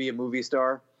used to be a movie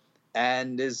star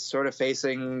and is sort of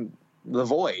facing the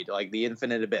void, like the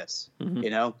infinite abyss. Mm-hmm.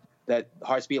 You know, that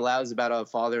Hearts Beat Loud is about a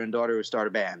father and daughter who start a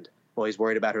band. Well, he's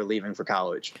worried about her leaving for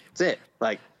college. That's it.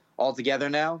 Like, all together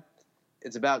now,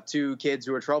 it's about two kids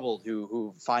who are troubled,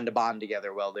 who find a bond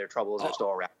together while their troubles are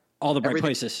still around. All the bright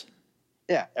places.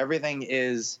 Yeah, everything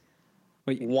is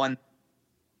one.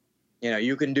 You know,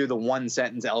 you can do the one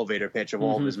sentence elevator pitch of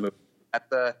all of his movies.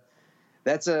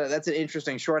 That's an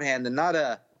interesting shorthand, and not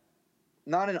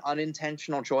an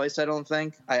unintentional choice. I don't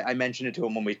think. I mentioned it to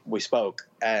him when we spoke,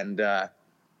 and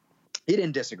he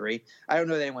didn't disagree. I don't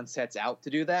know that anyone sets out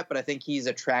to do that, but I think he's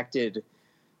attracted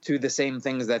to the same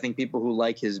things that I think people who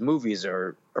like his movies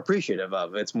are appreciative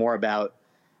of. It's more about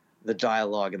the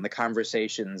dialogue and the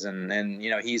conversations, and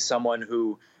you know, he's someone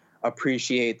who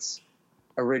appreciates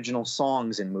original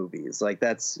songs in movies. Like,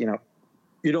 that's, you know,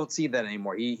 you don't see that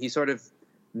anymore. He sort of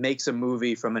makes a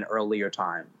movie from an earlier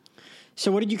time. So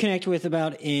what did you connect with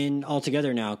about in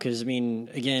Altogether now? Because I mean,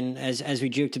 again, as we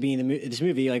joke to be in this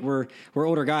movie, like we're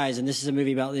older guys, and this is a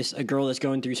movie about a girl that's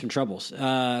going through some troubles.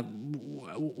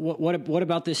 What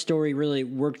about this story really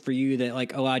worked for you that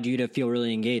like allowed you to feel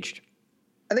really engaged?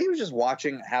 I think it was just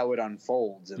watching how it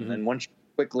unfolds, and then once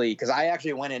quickly, because I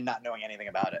actually went in not knowing anything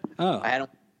about it. Oh, I had a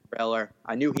trailer.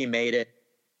 I knew he made it,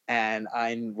 and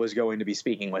I was going to be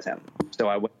speaking with him, so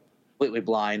I went completely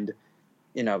blind,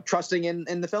 you know, trusting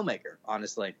in the filmmaker,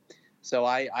 honestly. So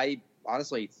I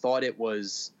honestly thought it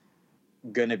was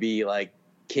going to be like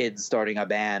kids starting a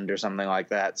band or something like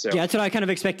that. So yeah, that's what I kind of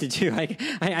expected too.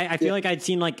 I feel like I'd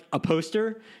seen like a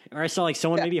poster, or I saw like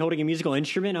someone maybe holding a musical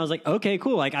instrument. I was like, okay,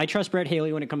 cool. Like, I trust Brett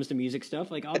Haley when it comes to music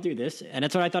stuff. Like, I'll do this. And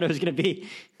that's what I thought it was going to be.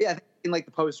 Yeah, I think in like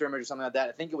the poster image or something like that.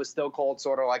 I think it was still called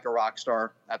Sort of Like a Rock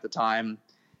Star at the time.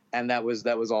 And that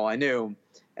was all I knew.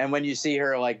 And when you see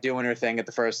her like doing her thing at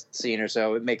the first scene or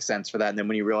so, it makes sense for that. And then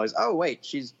when you realize, oh wait,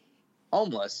 she's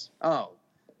homeless. Oh,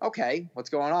 okay, what's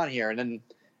going on here? And then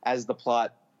as the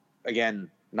plot, again,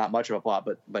 not much of a plot,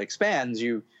 but expands,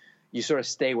 you sort of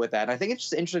stay with that. And I think it's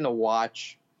just interesting to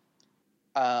watch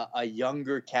a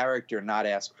younger character not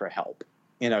ask for help.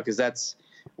 You know, because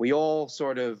we all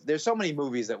sort of, there's so many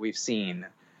movies that we've seen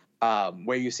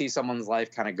where you see someone's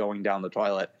life kind of going down the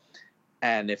toilet,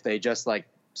 and if they just like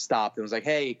stopped and was like,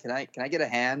 hey, can I get a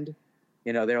hand?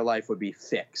 You know, their life would be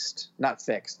fixed. Not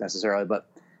fixed necessarily, but,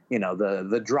 you know,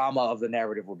 the drama of the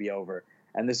narrative will be over.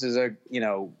 And this is a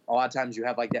lot of times you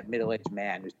have like that middle-aged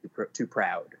man who's too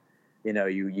proud. You know,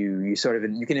 you sort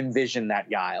of, you can envision that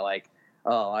guy like,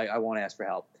 oh, I won't ask for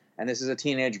help. And this is a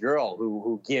teenage girl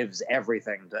who gives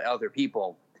everything to other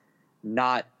people,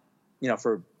 not, you know,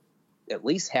 for at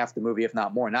least half the movie, if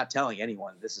not more, not telling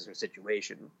anyone this is her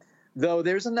situation. Though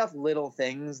there's enough little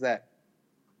things that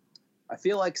I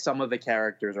feel like some of the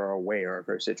characters are aware of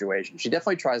her situation. She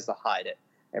definitely tries to hide it.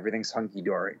 Everything's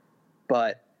hunky-dory.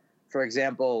 But, for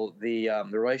example, the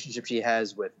relationship she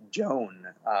has with Joan,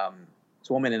 this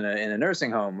woman in a nursing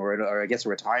home, or I guess a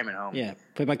retirement home. Yeah,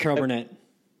 played by Carol Burnett.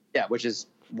 Yeah, which is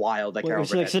wild that Carol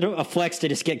Burnett. It's a flex to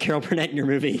just get Carol Burnett in your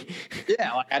movie.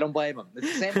 Yeah, like, I don't blame him.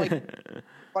 It's the same, like,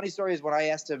 funny story is when I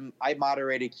asked him, I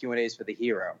moderated Q&As for The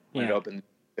Hero when it opened.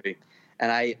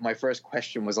 And my first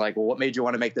question was like, well, what made you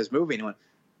want to make this movie? And he went,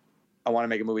 I want to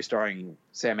make a movie starring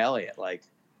Sam Elliott. Like,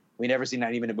 we never see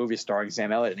 90-minute movies starring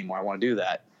Sam Elliott anymore. I want to do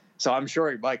that. So I'm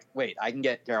sure, like, wait, I can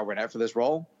get Carol Burnett for this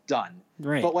role? Done.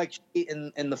 Right. But, like,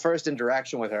 in the first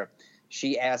interaction with her,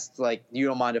 she asked, like, you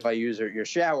don't mind if I use your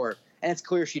shower? And it's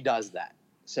clear she does that.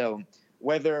 So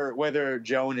whether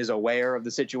Joan is aware of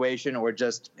the situation or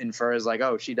just infers, like,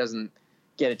 oh, she doesn't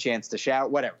get a chance to shower,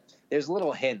 whatever. There's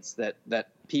little hints that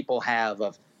people have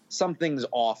of something's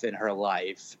off in her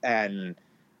life, and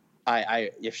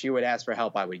I if she would ask for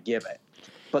help, I would give it.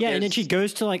 But yeah, and then she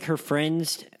goes to like her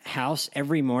friend's house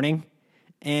every morning,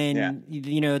 and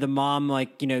you know, the mom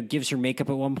like, you know, gives her makeup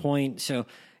at one point, so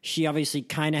she obviously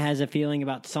kind of has a feeling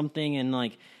about something, and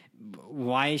like,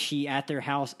 why is she at their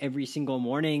house every single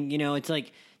morning? You know, it's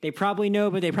like they probably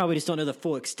know, but they probably just don't know the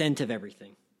full extent of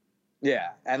everything. Yeah,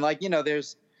 and like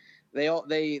they all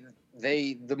they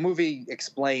the movie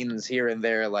explains here and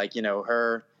there, like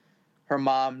her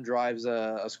mom drives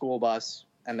a school bus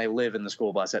and they live in the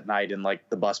school bus at night in like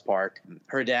the bus park.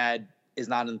 Her dad is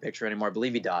not in the picture anymore. I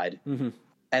believe he died,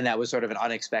 and that was sort of an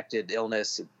unexpected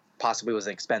illness. Possibly was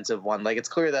an expensive one. Like it's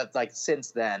clear that like since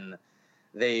then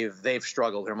they've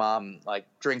struggled. Her mom like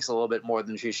drinks a little bit more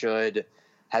than she should,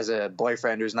 has a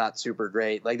boyfriend who's not super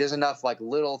great. Like there's enough like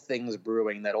little things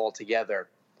brewing that all together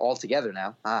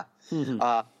now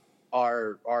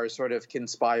are sort of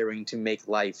conspiring to make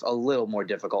life a little more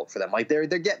difficult for them. Like they're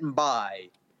getting by,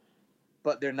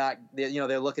 but they're not.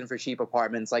 They're looking for cheap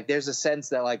apartments. Like there's a sense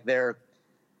that like they're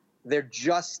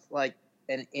just like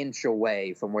an inch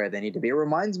away from where they need to be. It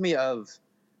reminds me of,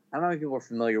 I don't know if people are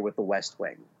familiar with The West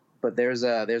Wing, but there's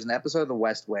an episode of The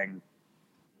West Wing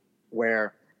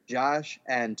where Josh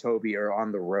and Toby are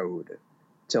on the road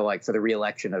to like for the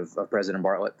re-election of President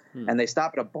Bartlett, and they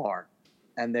stop at a bar,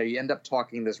 and they end up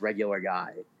talking to this regular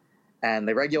guy, and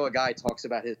the regular guy talks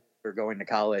about his going to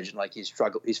college and like he's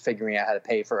figuring out how to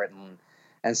pay for it,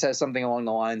 and says something along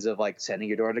the lines of like sending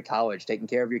your daughter to college, taking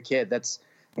care of your kid. That's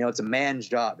it's a man's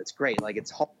job. It's great. Like it's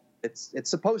hard. It's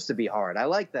supposed to be hard. I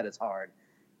like that it's hard,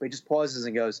 but he just pauses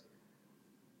and goes,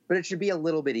 but it should be a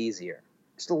little bit easier,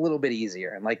 just a little bit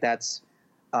easier, and like that's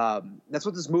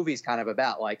what this movie is kind of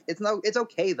about. Like it's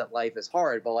okay that life is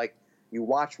hard, but like you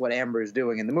watch what Amber is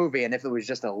doing in the movie, and if it was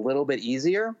just a little bit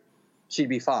easier, she'd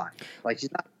be fine. Like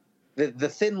she's not the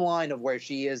thin line of where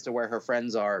she is to where her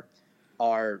friends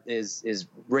is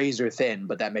razor thin,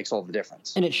 but that makes all the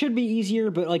difference. And it should be easier,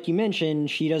 but like you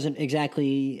mentioned, she doesn't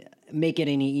exactly make it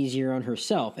any easier on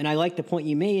herself. And I like the point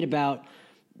you made about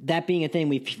that being a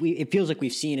thing it feels like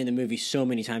we've seen in the movie so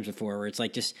many times before, where it's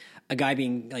like just a guy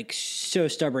being like so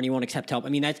stubborn he won't accept help. I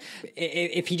mean, that's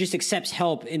if he just accepts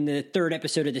help in the third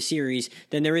episode of the series,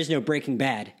 then there is no Breaking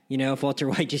Bad. If Walter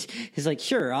White just is like,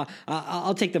 sure,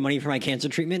 I'll take the money for my cancer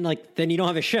treatment, like then you don't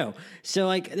have a show. So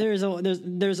like there's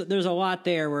a lot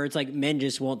there where it's like men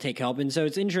just won't take help, and so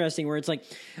it's interesting where it's like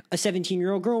a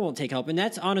 17-year-old girl won't take help, and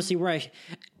that's honestly where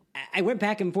I went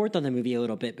back and forth on the movie a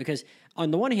little bit, because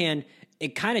on the one hand,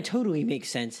 it kind of totally makes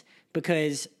sense,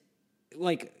 because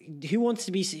like who wants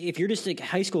to be, if you're just like a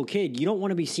high school kid, you don't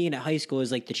want to be seen at high school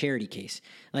as like the charity case.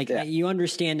 Like you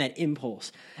understand that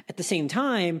impulse. At the same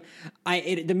time,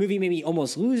 the movie maybe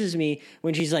almost loses me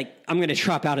when she's like, I'm going to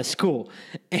drop out of school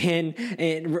and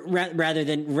rather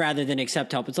than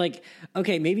accept help. It's like,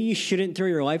 okay, maybe you shouldn't throw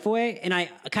your life away. And I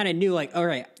kind of knew like, all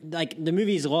right, like the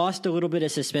movie's lost a little bit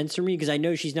of suspense for me, because I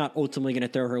know she's not ultimately going to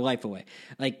throw her life away.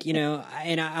 Like,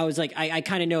 and I was like, I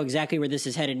kind of know exactly where this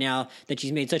is headed now that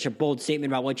she's made such a bold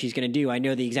statement about what she's going to do. I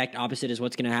know the exact opposite is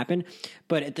what's going to happen,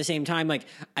 but at the same time, like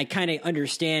I kind of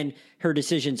understand her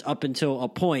decisions up until a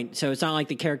point. So it's not like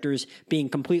the character's being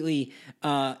completely,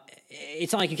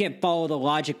 it's not like you can't follow the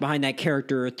logic behind that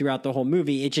character throughout the whole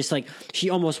movie. It's just like she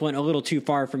almost went a little too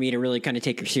far for me to really kind of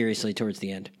take her seriously towards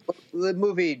the end. The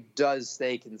movie does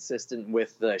stay consistent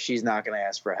with the she's not going to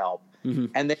ask for help.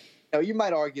 And then, you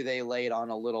might argue they laid on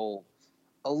a little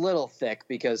thick,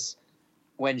 because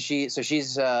when she's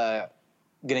going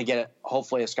to get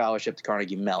hopefully a scholarship to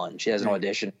Carnegie Mellon. She has an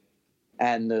audition,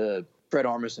 and Fred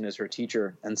Armisen is her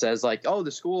teacher, and says like, "Oh,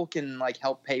 the school can like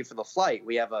help pay for the flight.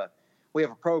 We have a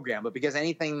program, but because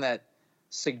anything that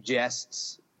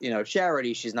suggests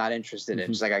charity, she's not interested in."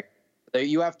 She's like,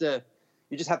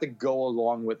 you just have to go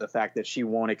along with the fact that she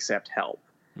won't accept help,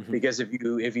 because if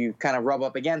you kind of rub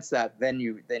up against that, then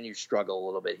you struggle a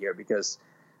little bit here, because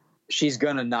she's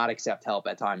gonna not accept help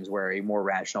at times where a more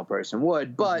rational person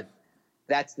would. But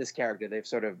that's this character.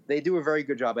 They do a very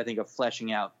good job, I think, of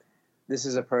fleshing out. This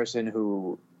is a person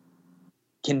who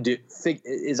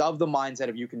is of the mindset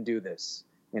of you can do this.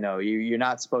 You're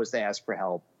not supposed to ask for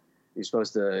help. You're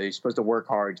supposed to work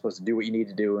hard. You're supposed to do what you need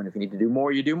to do, and if you need to do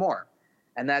more, you do more.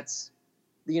 And that's,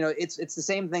 it's the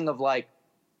same thing of like,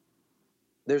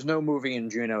 there's no movie in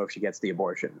Juno if she gets the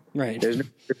abortion. Right. There's no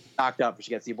knocked up if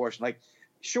she gets the abortion. Like,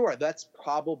 sure, that's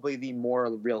probably the more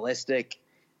realistic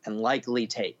and likely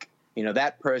take.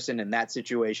 That person in that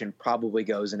situation probably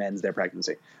goes and ends their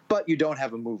pregnancy. But you don't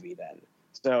have a movie then.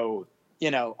 So,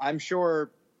 I'm sure,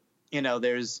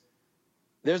 there's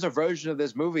a version of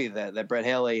this movie that Brett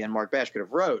Haley and Mark Bash could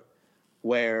have wrote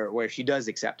where she does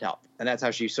accept help. And that's how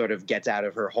she sort of gets out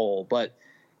of her hole. But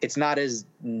it's not as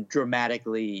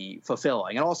dramatically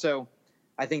fulfilling. And also,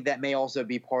 I think that may also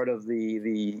be part of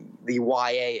the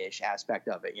YA-ish aspect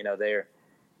of it.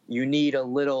 You need a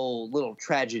little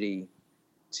tragedy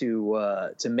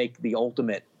to make the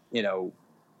ultimate,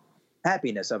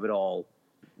 happiness of it all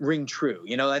ring true.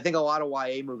 I think a lot of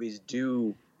YA movies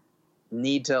do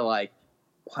need to like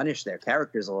punish their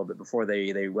characters a little bit before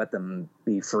they let them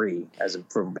be free,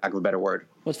 for lack of a better word.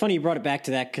 Well, it's funny you brought it back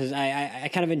to that because I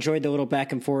kind of enjoyed the little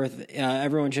back and forth.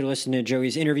 Everyone should listen to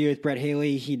Joey's interview with Brett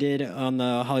Haley he did on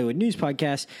the Hollywood News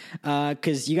podcast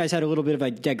because you guys had a little bit of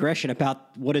a digression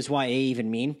about what does YA even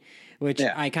mean. Which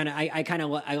I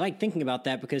like thinking about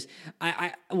that because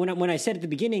when I said at the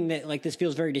beginning that like this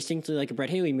feels very distinctly like a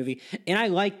Brett Haley movie, and I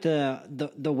like the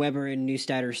Weber and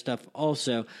Neustadter stuff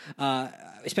also.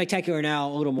 Spectacular Now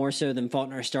a little more so than Fault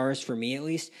in Our Stars for me at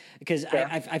least because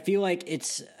I feel like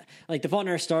it's like the Fault in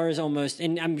Our Stars almost,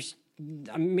 and I'm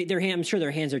sure their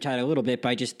hands are tied a little bit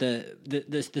by just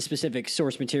the specific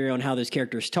source material and how those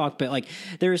characters talk. But like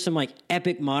there are some like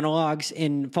epic monologues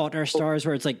in Fault in Our Stars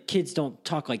where it's like kids don't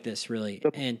talk like this really.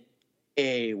 And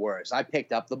way worse. I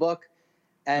picked up the book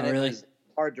and it was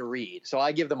hard to read. So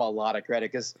I give them a lot of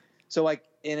credit because like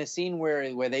in a scene where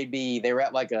they were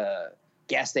at like a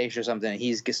gas station or something and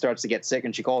he starts to get sick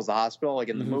and she calls the hospital like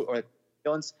in the movie.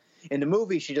 In the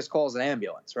movie, she just calls an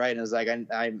ambulance, right? And it's like,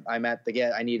 I'm at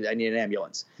the I need an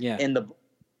ambulance. Yeah. In the,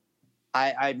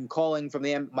 I'm calling from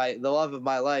the love of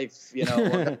my life, you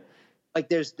know. Like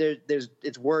there's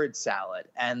it's word salad,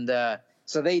 and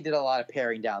so they did a lot of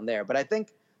paring down there. But I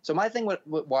think so. My thing with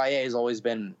YA has always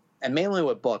been, and mainly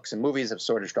with books and movies have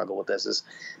sort of struggled with this. Is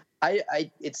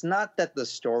it's not that the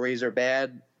stories are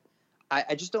bad.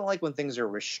 I just don't like when things are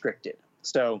restricted.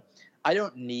 So I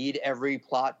don't need every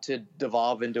plot to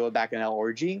devolve into a bacchanal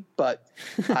orgy, but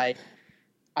I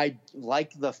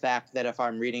like the fact that if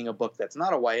I'm reading a book that's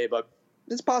not a YA book,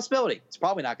 it's a possibility. It's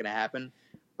probably not going to happen,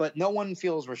 but no one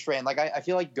feels restrained. Like I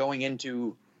feel like going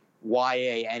into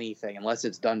YA anything, unless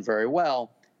it's done very well,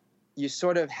 you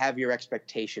sort of have your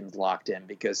expectations locked in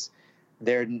because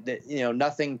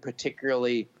nothing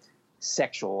particularly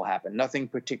sexual will happen. Nothing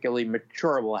particularly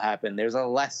mature will happen. There's a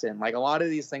lesson. Like a lot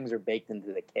of these things are baked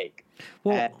into the cake.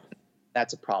 Well, and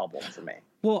that's a problem for me.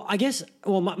 Well, I guess,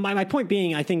 my point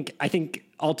being, I think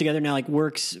Altogether Now like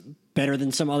works better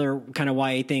than some other kind of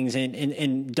YA things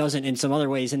and doesn't in some other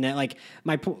ways. In that like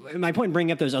my point in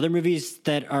bringing up those other movies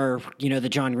that are, the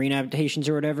John Green adaptations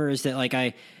or whatever is that like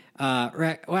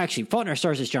actually, Fault in Our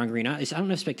Stars is John Green. I don't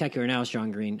know if Spectacular Now is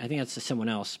John Green. I think that's someone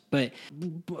else. But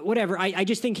whatever. I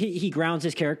just think he grounds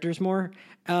his characters more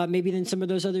maybe than some of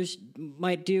those others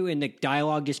might do. And the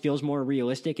dialogue just feels more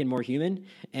realistic and more human.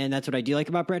 And that's what I do like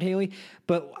about Brett Haley.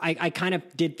 But I kind of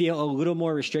did feel a little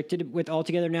more restricted with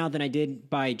Altogether Now than I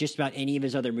did by just about any of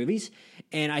his other movies.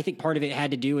 And I think part of it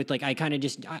had to do with like I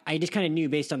just kind of knew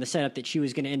based on the setup that she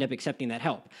was going to end up accepting that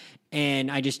help.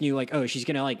 And I just knew like, oh, she's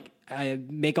going to like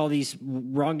make all these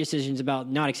wrong decisions about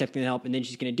not accepting the help, and then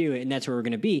she's going to do it, and that's where we're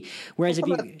going to be. Whereas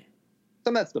some of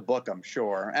that's the book, I'm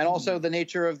sure, and also the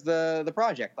nature of the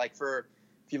project. Like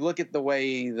if you look at the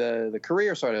way the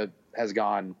career sort of has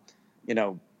gone,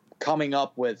 coming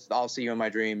up with "I'll See You in My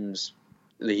Dreams,"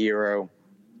 "The Hero,"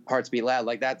 "Hearts Beat Loud,"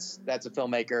 like that's a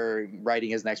filmmaker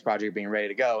writing his next project, being ready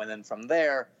to go, and then from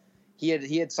there, he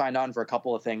had signed on for a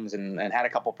couple of things and had a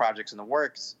couple projects in the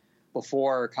works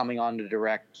before coming on to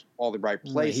direct All the Bright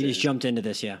Places. He just jumped into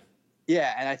this, yeah.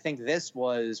 Yeah, and I think this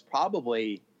was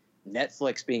probably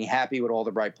Netflix being happy with All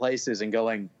the Bright Places and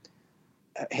going,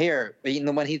 here,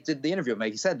 when he did the interview,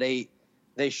 he said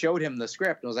they showed him the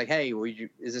script and was like, hey,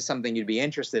 is this something you'd be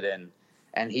interested in?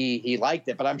 And he liked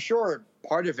it. But I'm sure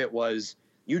part of it was,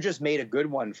 you just made a good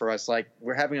one for us. Like,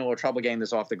 we're having a little trouble getting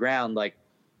this off the ground. Like,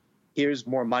 here's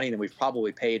more money than we've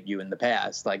probably paid you in the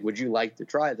past. Like, would you like to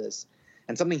try this?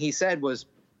 And something he said was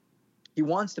he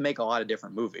wants to make a lot of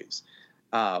different movies.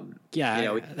 That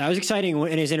was exciting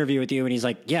in his interview with you. And he's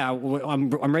like, yeah, I'm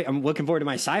looking forward to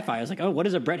my sci-fi. I was like, oh, what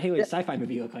does a Brett Haley sci-fi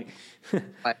movie look like?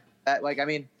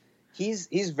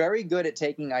 He's very good at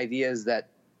taking ideas that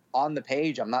on the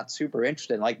page I'm not super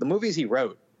interested in. Like the movies he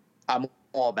wrote, I'm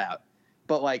all about.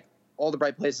 But like All the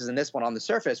Bright Places and this one on the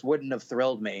surface wouldn't have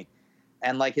thrilled me.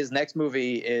 And like his next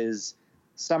movie is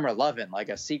Summer Lovin', like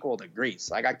a sequel to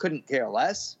Grease. Like I couldn't care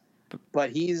less,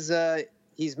 but he's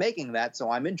making that,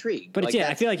 so I'm intrigued. But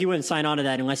I feel like you wouldn't sign on to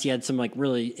that unless you had some like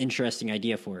really interesting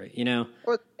idea for it,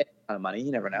 Or of money,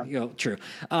 you never know. True.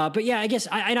 But yeah, I guess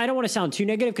I don't want to sound too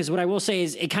negative because what I will say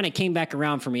is it kind of came back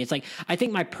around for me. It's like I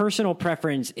think my personal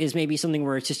preference is maybe something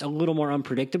where it's just a little more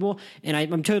unpredictable, and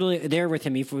I'm totally there with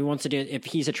him if he wants to do it, if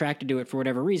he's attracted to it for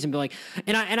whatever reason. But like,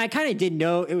 and I kind of did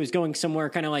know it was going somewhere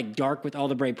kind of like dark with All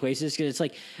the Bright Places because it's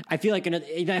like I feel like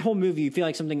that whole movie you feel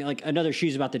like something like another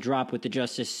shoe's about to drop with the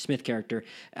Justice Smith character,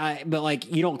 but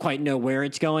like you don't quite know where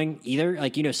it's going either.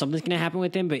 Like something's going to happen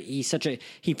with him, but he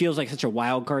feels like such a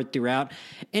wild card throughout throughout.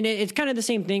 And it's kind of the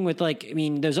same thing with like, I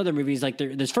mean, those other movies, like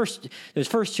those first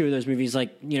two of those movies,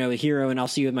 like, you know, Hero and I'll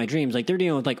See You With My Dreams, like they're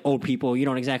dealing with like old people. You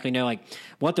don't exactly know like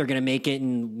what they're going to make it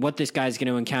and what this guy's going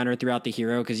to encounter throughout the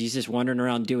Hero, because he's just wandering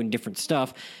around doing different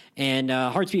stuff. And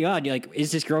Hearts Beat Odd, like,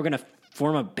 is this girl going to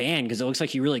form a band? Because it looks like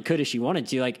she really could if she wanted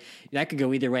to. Like, that could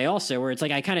go either way also, where it's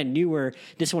like I kind of knew where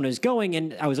this one was going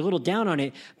and I was a little down on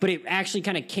it, but it actually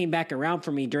kind of came back around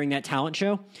for me during that talent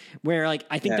show, where like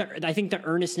I think the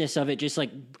earnestness of it just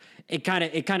like it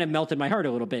kind of melted my heart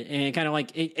a little bit, and it kind of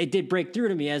like it did break through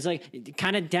to me. I was like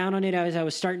kind of down on it as I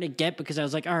was starting to get, because I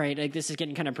was like, all right, like this is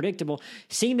getting kind of predictable.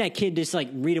 Seeing that kid just like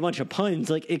read a bunch of puns,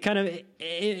 like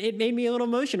it made me a little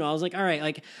emotional. I was like, all right,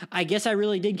 like I guess I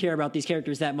really did care about these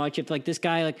characters that much. If like this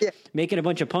guy like making a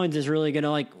bunch of puns is really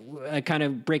gonna like kind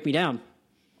of break me down.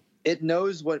 It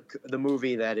knows what the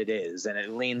movie that it is, and it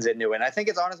leans into it. And I think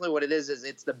it's honestly what it is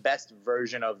it's the best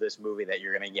version of this movie that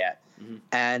you're gonna get.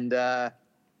 Mm-hmm.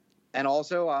 And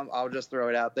also, I'll just throw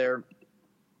it out there,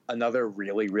 another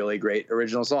really, really great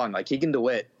original song. Like, Keegan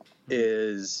DeWitt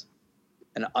is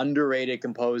an underrated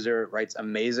composer, writes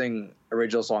amazing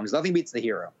original songs. Nothing beats The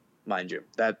Hero, mind you.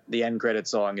 That the end credit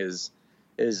song is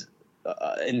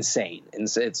insane.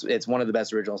 It's one of the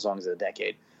best original songs of the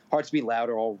decade. Hearts Beat Loud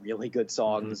are all really good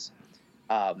songs.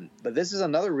 Mm-hmm. But this is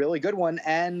another really good one,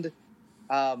 and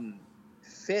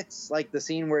fits like the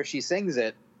scene where she sings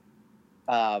it.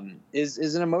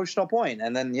 Is an emotional point.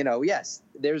 And then, you know, yes,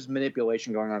 there's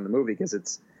manipulation going on in the movie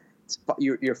because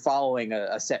you're following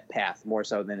a set path more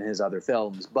so than his other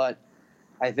films. But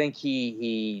I think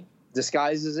he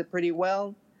disguises it pretty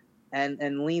well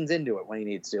and leans into it when he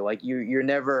needs to. Like you're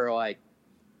never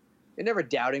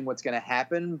doubting what's going to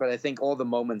happen. But I think all the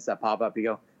moments that pop up, you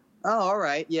go, oh, all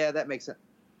right, yeah, that makes sense.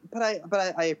 But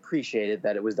I appreciated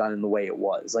that it was done in the way it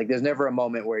was. Like there's never a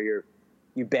moment where you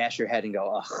bash your head and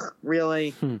go, ugh,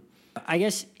 really? I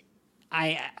guess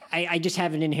I just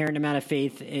have an inherent amount of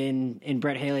faith in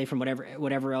Brett Haley from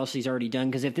whatever else he's already done.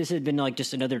 Because if this had been like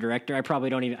just another director, I probably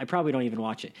don't even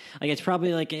watch it. Like it's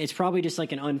probably just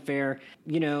like an unfair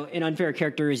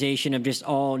characterization of just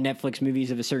all Netflix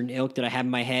movies of a certain ilk that I have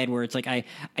in my head, where it's like I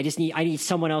need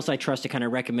someone else I trust to kind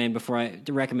of recommend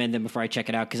them before I check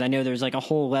it out, because I know there's like a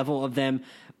whole level of them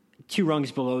 2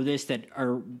 rungs below this that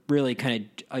are really kind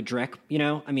of a dreck, you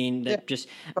know? I mean, that just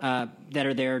that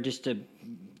are there just to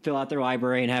fill out their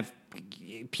library and have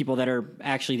people that are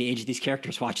actually the age of these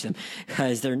characters watch them,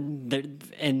 because they're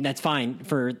and that's fine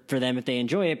for them if they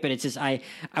enjoy it. But it's just I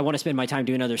want to spend my time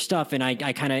doing other stuff, and I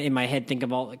kind of in my head think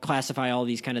of classify all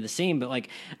these kind of the same. But like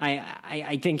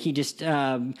I think he just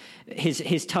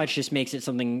his touch just makes it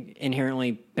something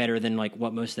inherently better than like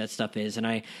what most of that stuff is, and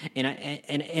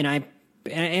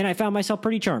I found myself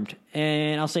pretty charmed,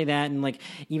 and I'll say that. And like,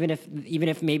 even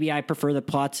if maybe I prefer the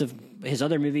plots of his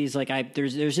other movies, like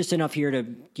there's just enough here to,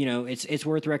 you know, it's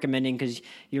worth recommending, because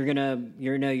you're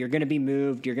gonna be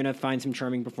moved, you're gonna find some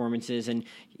charming performances, and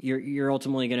you're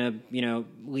ultimately gonna, you know,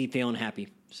 leave feeling happy.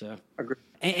 So, agree.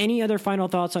 Any other final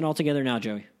thoughts on Altogether Now,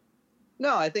 Joey?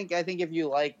 No, I think if you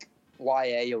like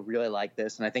YA, you'll really like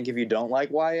this, and I think if you don't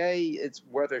like YA, it's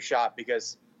worth a shot,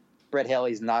 because Brett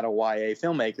Haley's not a YA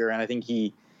filmmaker, and I think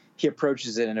he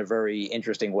approaches it in a very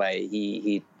interesting way.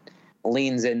 He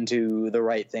leans into the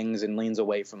right things and leans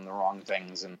away from the wrong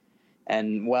things.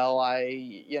 And well,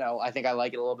 I think I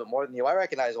like it a little bit more than you. I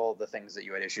recognize all of the things that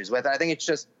you had issues with. I think it's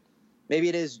just maybe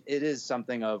it is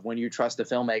something of when you trust a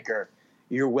filmmaker,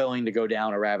 you're willing to go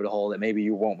down a rabbit hole that maybe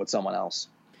you won't with someone else.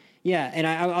 Yeah, and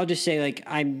I'll just say, like,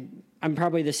 I'm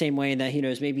probably the same way in that, you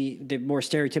know, maybe the more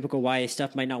stereotypical YA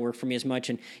stuff might not work for me as much.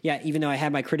 And yeah, even though I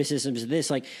have my criticisms of this,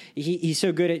 like he's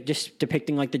so good at just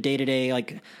depicting like the day-to-day,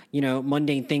 like, you know,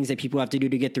 mundane things that people have to do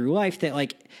to get through life, that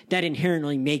like that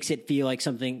inherently makes it feel like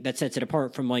something that sets it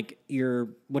apart from like your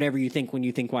whatever you think when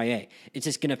you think YA. It's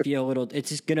just gonna feel a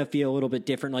little bit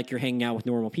different, like you're hanging out with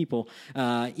normal people.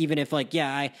 Even if like,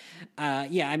 I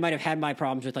might have had my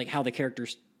problems with like how the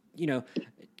characters, you know,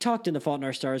 talked in The Fault in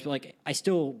Our Stars, but like I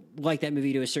still like that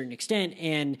movie to a certain extent,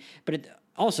 but it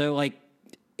also like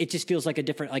it just feels like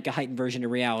a heightened version of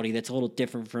reality that's a little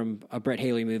different from a Brett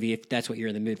Haley movie. If that's what you're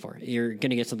in the mood for, you're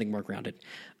gonna get something more grounded.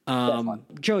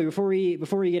 Joey, before we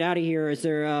get out of here, is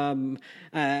there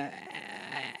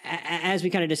as we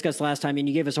kind of discussed last time, and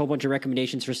you gave us a whole bunch of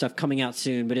recommendations for stuff coming out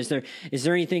soon, but is there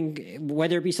anything,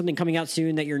 whether it be something coming out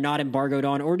soon that you're not embargoed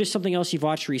on, or just something else you've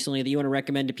watched recently that you want to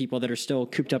recommend to people that are still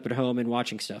cooped up at home and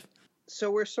watching stuff?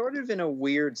 So we're sort of in a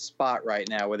weird spot right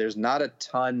now where there's not a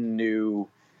ton new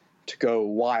to go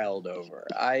wild over.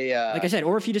 Like I said,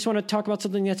 or if you just want to talk about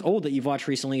something that's old that you've watched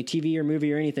recently, TV or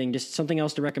movie or anything, just something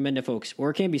else to recommend to folks,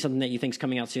 or it can be something that you think's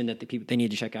coming out soon that they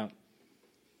need to check out.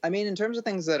 I mean, in terms of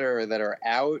things that are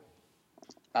out,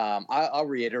 I'll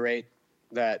reiterate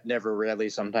that Never, Rarely,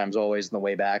 Sometimes, Always, and The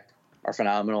Way Back are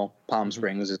phenomenal. Palm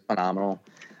Springs is phenomenal.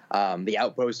 The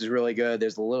Outpost is really good.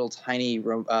 There's a little tiny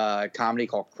comedy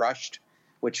called Crushed,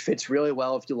 which fits really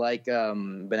well if you like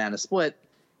Banana Split.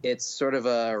 It's sort of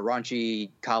a raunchy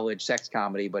college sex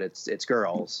comedy, but it's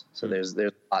girls, so there's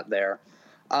a lot there.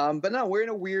 But no, we're in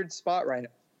a weird spot right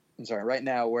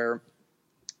now where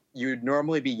you'd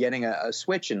normally be getting a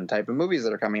switch in the type of movies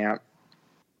that are coming out.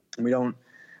 We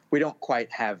don't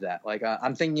quite have that. Like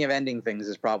I'm thinking of Ending Things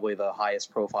is probably the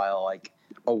highest profile like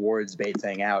awards bait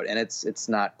thing out, and it's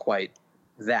not quite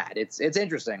that. It's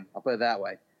interesting. I'll put it that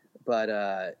way,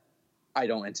 but I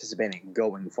don't anticipate it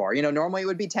going far. Normally it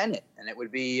would be Tenet, and it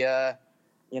would be that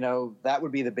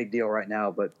would be the big deal right now.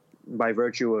 But by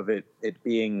virtue of it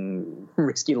being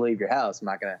risky to leave your house, I'm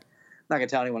not gonna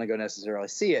tell anyone to go necessarily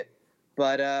see it.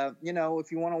 But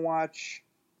if you want to watch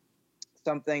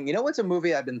something, what's a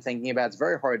movie I've been thinking about? It's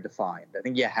very hard to find. I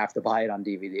think you have to buy it on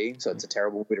DVD, so it's a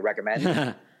terrible movie to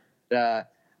recommend. The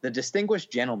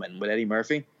Distinguished Gentleman with Eddie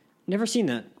Murphy. Never seen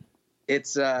that. It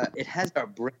has a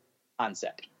brilliant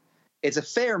concept. It's a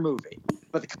fair movie,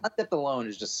 but the concept alone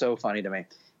is just so funny to me.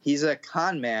 He's a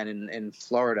con man in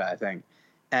Florida, I think,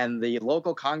 and the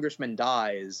local congressman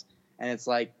dies, and it's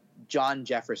like John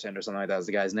Jefferson or something like that is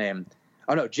the guy's name.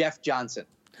 Oh, no, Jeff Johnson.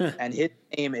 And his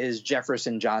name is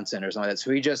Jefferson Johnson or something like that.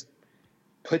 So he just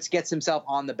gets himself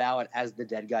on the ballot as the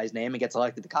dead guy's name and gets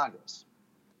elected to Congress.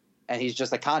 And he's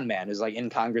just a con man who's like in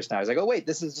Congress now. He's like, oh, wait,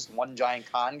 this is just one giant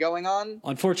con going on?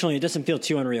 Unfortunately, it doesn't feel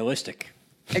too unrealistic.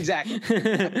 Exactly.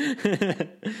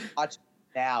 Watch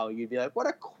now, you'd be like, what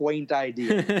a quaint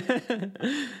idea.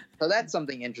 So that's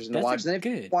something interesting to watch. Then if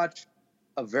you watch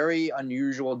a very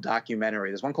unusual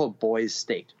documentary, there's one called Boys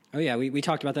State. Oh, yeah, we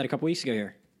talked about that a couple weeks ago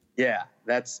here. Yeah,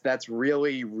 that's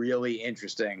really, really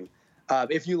interesting.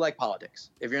 If you like politics.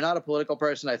 If you're not a political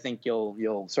person, I think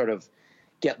you'll sort of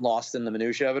get lost in the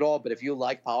minutia of it all. But if you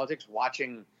like politics,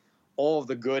 watching all of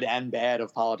the good and bad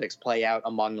of politics play out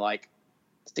among like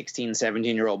 16,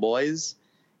 17-year-old boys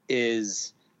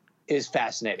is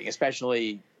fascinating,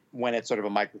 especially when it's sort of a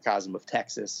microcosm of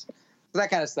Texas. So that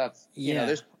kind of stuff,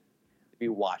 there's to be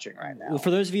watching right now. Well,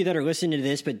 for those of you that are listening to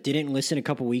this but didn't listen a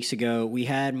couple weeks ago, we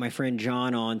had my friend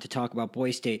John on to talk about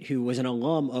Boys State, who was an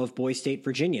alum of Boys State,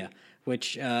 Virginia,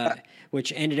 which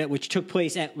took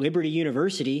place at Liberty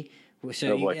University.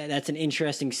 So that's an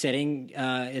interesting setting.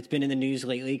 It's been in the news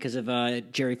lately because of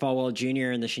Jerry Falwell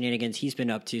Jr. and the shenanigans he's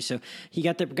been up to. So we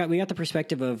got the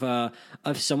perspective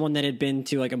of someone that had been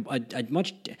to like a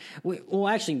much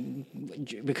actually,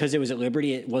 because it was at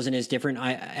Liberty, it wasn't as different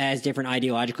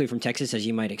ideologically from Texas as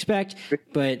you might expect.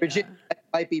 But Virginia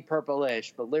might be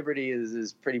purplish, but Liberty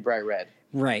is pretty bright red.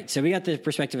 Right. So we got the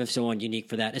perspective of someone unique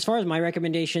for that. As far as my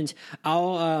recommendations,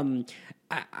 I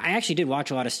actually did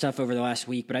watch a lot of stuff over the last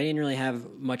week, but I didn't really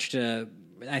have much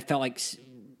I felt like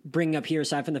bringing up here,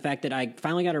 aside from the fact that I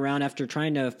finally got around after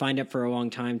trying to find it for a long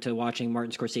time to watching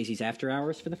Martin Scorsese's After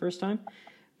Hours for the first time,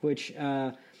 which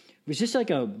was just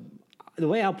like the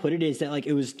way I'll put it is that like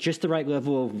it was just the right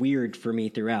level of weird for me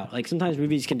throughout. Like sometimes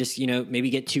movies can just maybe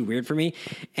get too weird for me,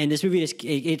 and this movie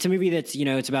it's a movie that's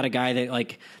it's about a guy that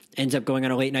like ends up going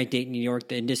on a late night date in New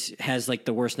York and just has like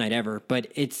the worst night ever.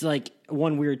 But it's like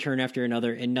one weird turn after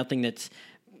another, and nothing that's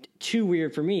too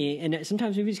weird for me. And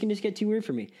sometimes movies can just get too weird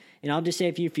for me. And I'll just say,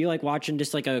 if you feel like watching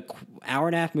just like a hour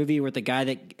and a half movie with a guy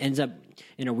that ends up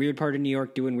in a weird part of New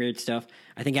York doing weird stuff,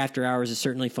 I think After Hours is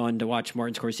certainly fun to watch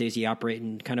Martin Scorsese operate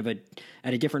in kind of at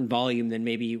a different volume than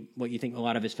maybe what you think a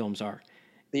lot of his films are.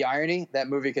 The irony, that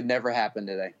movie could never happen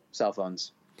today. Cell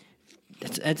phones.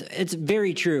 It's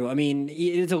very true. I mean,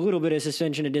 it's a little bit of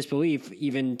suspension of disbelief,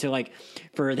 even to like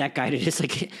for that guy to just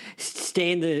like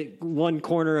stay in the one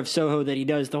corner of Soho that he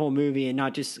does the whole movie and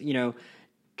not just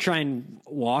try and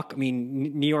walk. I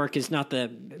mean, New York is not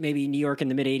maybe New York in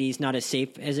the mid '80s not as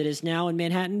safe as it is now in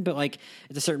Manhattan, but like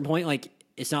at a certain point, like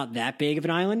it's not that big of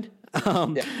an island.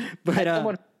 But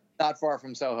someone not far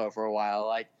from Soho for a while,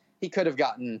 like. He could have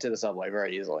gotten to the subway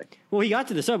very easily. Well, he got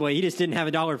to the subway. He just didn't have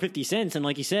 $1.50. And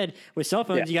like you said, with cell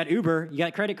phones, You got Uber, you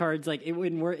got credit cards. Like it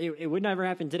wouldn't work. It would never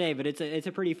happen today. But it's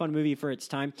a pretty fun movie for its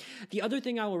time. The other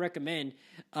thing I will recommend,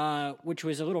 which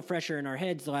was a little fresher in our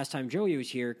heads the last time Joey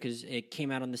was here, because it came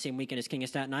out on the same weekend as King of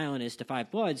Staten Island, is To Five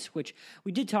Bloods, which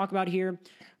we did talk about here.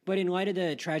 But in light of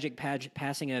the tragic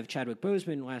passing of Chadwick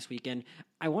Boseman last weekend,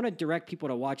 I want to direct people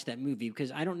to watch that movie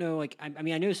because I don't know, like, I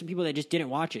mean, I know some people that just didn't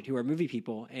watch it who are movie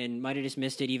people and might have just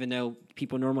missed it, even though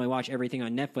people normally watch everything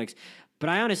on Netflix. But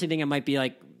I honestly think it might be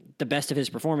like the best of his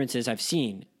performances I've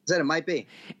seen. Said it might be.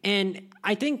 And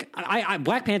I think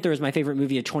Black Panther is my favorite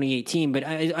movie of 2018,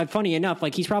 but funny enough,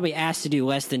 like he's probably asked to do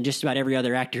less than just about every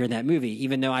other actor in that movie,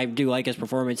 even though I do like his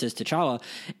performance as T'Challa.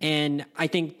 And I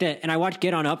think that, and I watched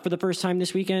Get On Up for the first time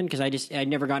this weekend because I'd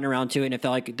never gotten around to it, and it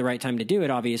felt like the right time to do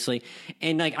it, obviously.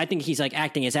 And like I think he's like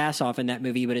acting his ass off in that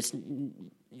movie, but it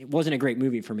wasn't a great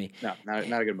movie for me. No,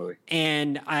 not a good movie.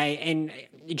 And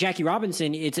Jackie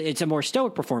Robinson, it's a more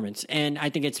stoic performance, and I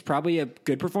think it's probably a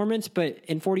good performance, but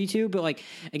in 42. But like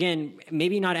again,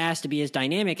 maybe not asked to be as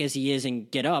dynamic as he is in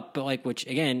Get Up, but like which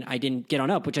again I didn't Get On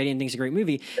Up, which I didn't think is a great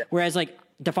movie. Yeah. Whereas like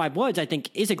The Five Bloods, I think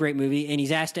is a great movie, and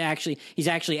he's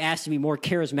actually asked to be more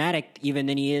charismatic even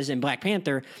than he is in Black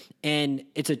Panther, and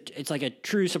it's like a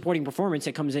true supporting performance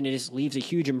that comes in and just leaves a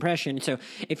huge impression. So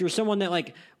if you're someone that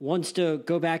like wants to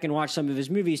go back and watch some of his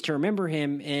movies to remember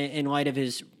him in light of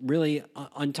his really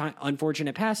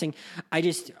unfortunate passing, I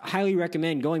just highly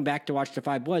recommend going back to watch The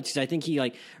Five Bloods because I think he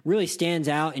like really stands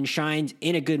out and shines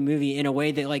in a good movie in a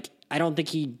way that like I don't think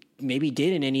he maybe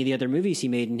did in any of the other movies he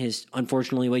made in his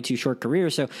unfortunately way too short career.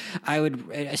 So I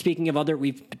would, speaking of other,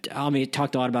 we've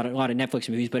talked a lot about a lot of Netflix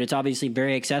movies, but it's obviously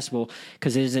very accessible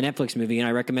because it is a Netflix movie, and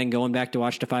I recommend going back to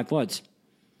watch The Five Bloods.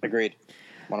 Agreed.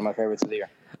 One of my favorites of the year.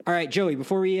 All right, Joey,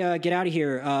 before we get out of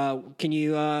here, can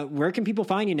you, where can people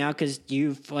find you now? Because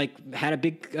you've like had a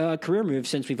big career move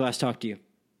since we've last talked to you.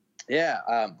 Yeah.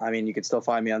 I mean, you can still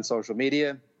find me on social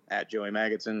media at Joey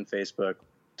Magidson, Facebook,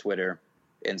 Twitter,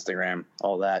 Instagram,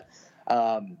 all that.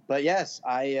 But yes,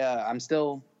 I'm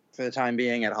still, for the time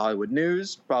being, at Hollywood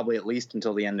News, probably at least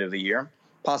until the end of the year,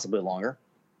 possibly longer.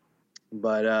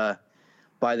 But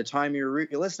by the time you're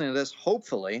listening to this,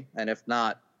 hopefully, and if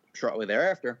not, shortly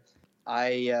thereafter,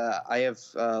 I have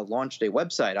launched a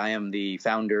website. I am the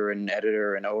founder and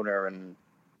editor and owner and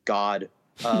god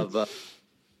of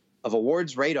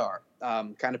Awards Radar,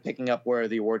 kind of picking up where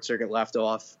the award circuit left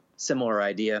off. Similar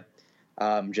idea,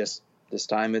 just this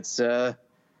time it's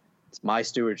my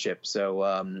stewardship.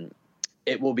 So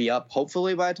it will be up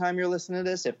hopefully by the time you're listening to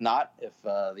this. If not, if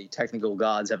the technical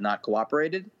gods have not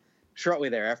cooperated, shortly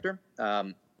thereafter.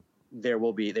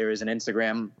 There is an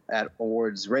Instagram at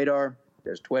Awards Radar.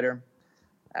 There's Twitter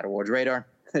at Awards Radar.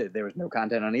 There is no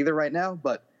content on either right now,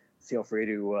 but feel free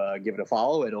to give it a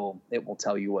follow. It will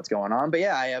tell you what's going on. But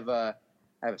yeah, I have a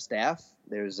staff.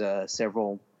 There's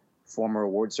several former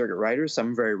award circuit writers,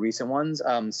 some very recent ones,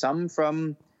 some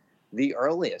from the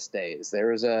earliest days.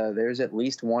 There's at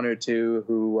least one or two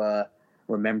who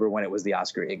remember when it was the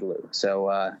Oscar Igloo. So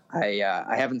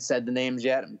I haven't said the names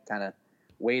yet. I'm kind of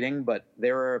waiting, but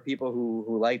there are people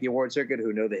who like the award circuit,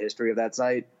 who know the history of that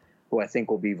site, who I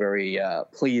think will be very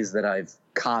pleased that I've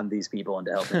conned these people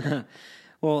into helping.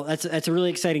 Well, that's a really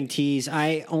exciting tease.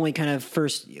 I only kind of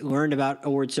first learned about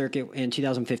Award Circuit in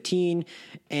 2015,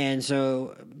 and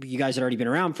so you guys had already been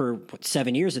around for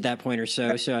 7 years at that point or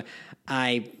so. So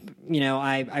I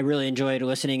really enjoyed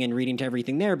listening and reading to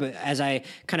everything there. But as I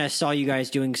kind of saw you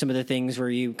guys doing some of the things where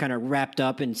you kind of wrapped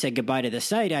up and said goodbye to the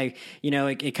site,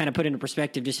 it kind of put into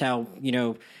perspective just how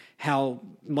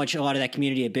much a lot of that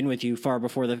community had been with you far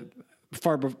before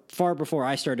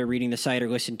I started reading the site or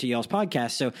listening to y'all's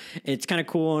podcast. So it's kind of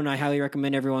cool, and I highly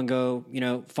recommend everyone go,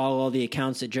 follow all the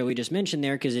accounts that Joey just mentioned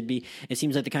there, because it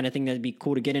seems like the kind of thing that'd be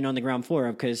cool to get in on the ground floor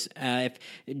of, because if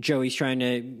Joey's trying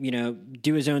to,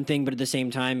 do his own thing, but at the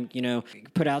same time,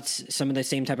 put out some of the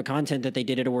same type of content that they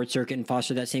did at Award Circuit and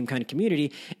foster that same kind of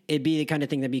community, it'd be the kind of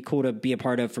thing that'd be cool to be a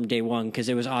part of from day one, because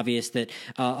it was obvious that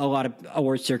a lot of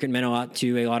Award Circuit meant a lot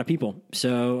to a lot of people.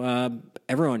 So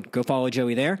everyone, go follow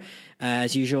Joey there.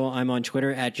 As usual, I'm on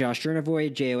Twitter at Josh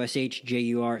Jurnovoy,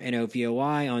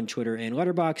 JoshJurnovoi on Twitter and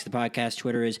Letterboxd. The podcast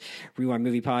Twitter is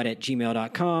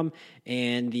rewindmoviepod@gmail.com,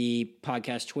 and the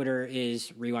podcast Twitter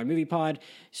is rewindmoviepod.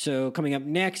 So coming up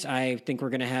next, I think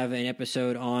we're going to have an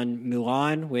episode on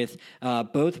Mulan with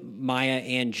both Maya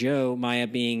and Joe. Maya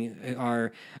being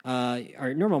our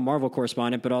normal Marvel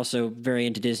correspondent, but also very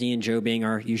into Disney, and Joe being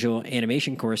our usual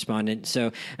animation correspondent.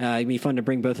 So it'd be fun to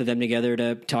bring both of them together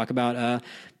to talk about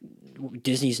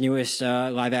Disney's newest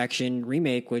live-action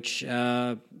remake, which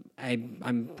I'm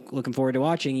looking forward to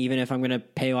watching, even if I'm going to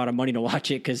pay a lot of money to watch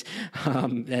it, because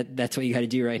that's what you got to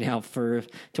do right now to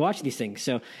watch these things.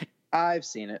 So I've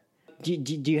seen it.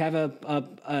 Do you have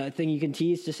a thing you can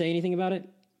tease to say anything about it?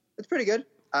 It's pretty good.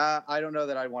 I don't know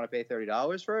that I'd want to pay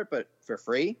 $30 for it, but for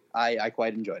free, I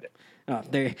quite enjoyed it. Oh,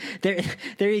 there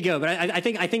you go. But I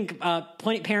think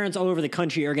plenty parents all over the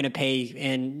country are going to pay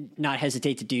and not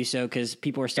hesitate to do so because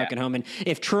people are stuck at home. And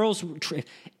if Trolls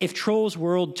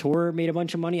World Tour made a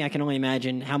bunch of money, I can only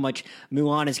imagine how much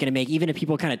Mulan is going to make. Even if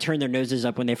people kind of turn their noses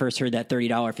up when they first heard that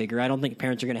 $30 figure, I don't think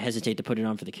parents are going to hesitate to put it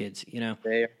on for the kids. You know,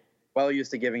 they are well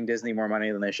used to giving Disney more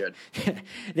money than they should.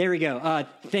 There we go.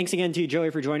 Thanks again to Joey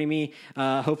for joining me.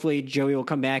 Hopefully Joey will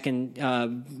come back, and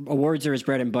awards are his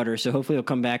bread and butter. So hopefully he'll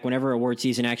come back whenever award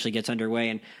season actually gets underway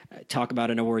and talk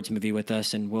about an awards movie with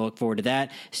us. And we'll look forward to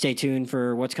that. Stay tuned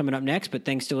for what's coming up next. But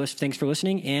thanks for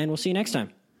listening, and we'll see you next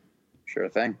time. Sure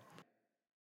thing.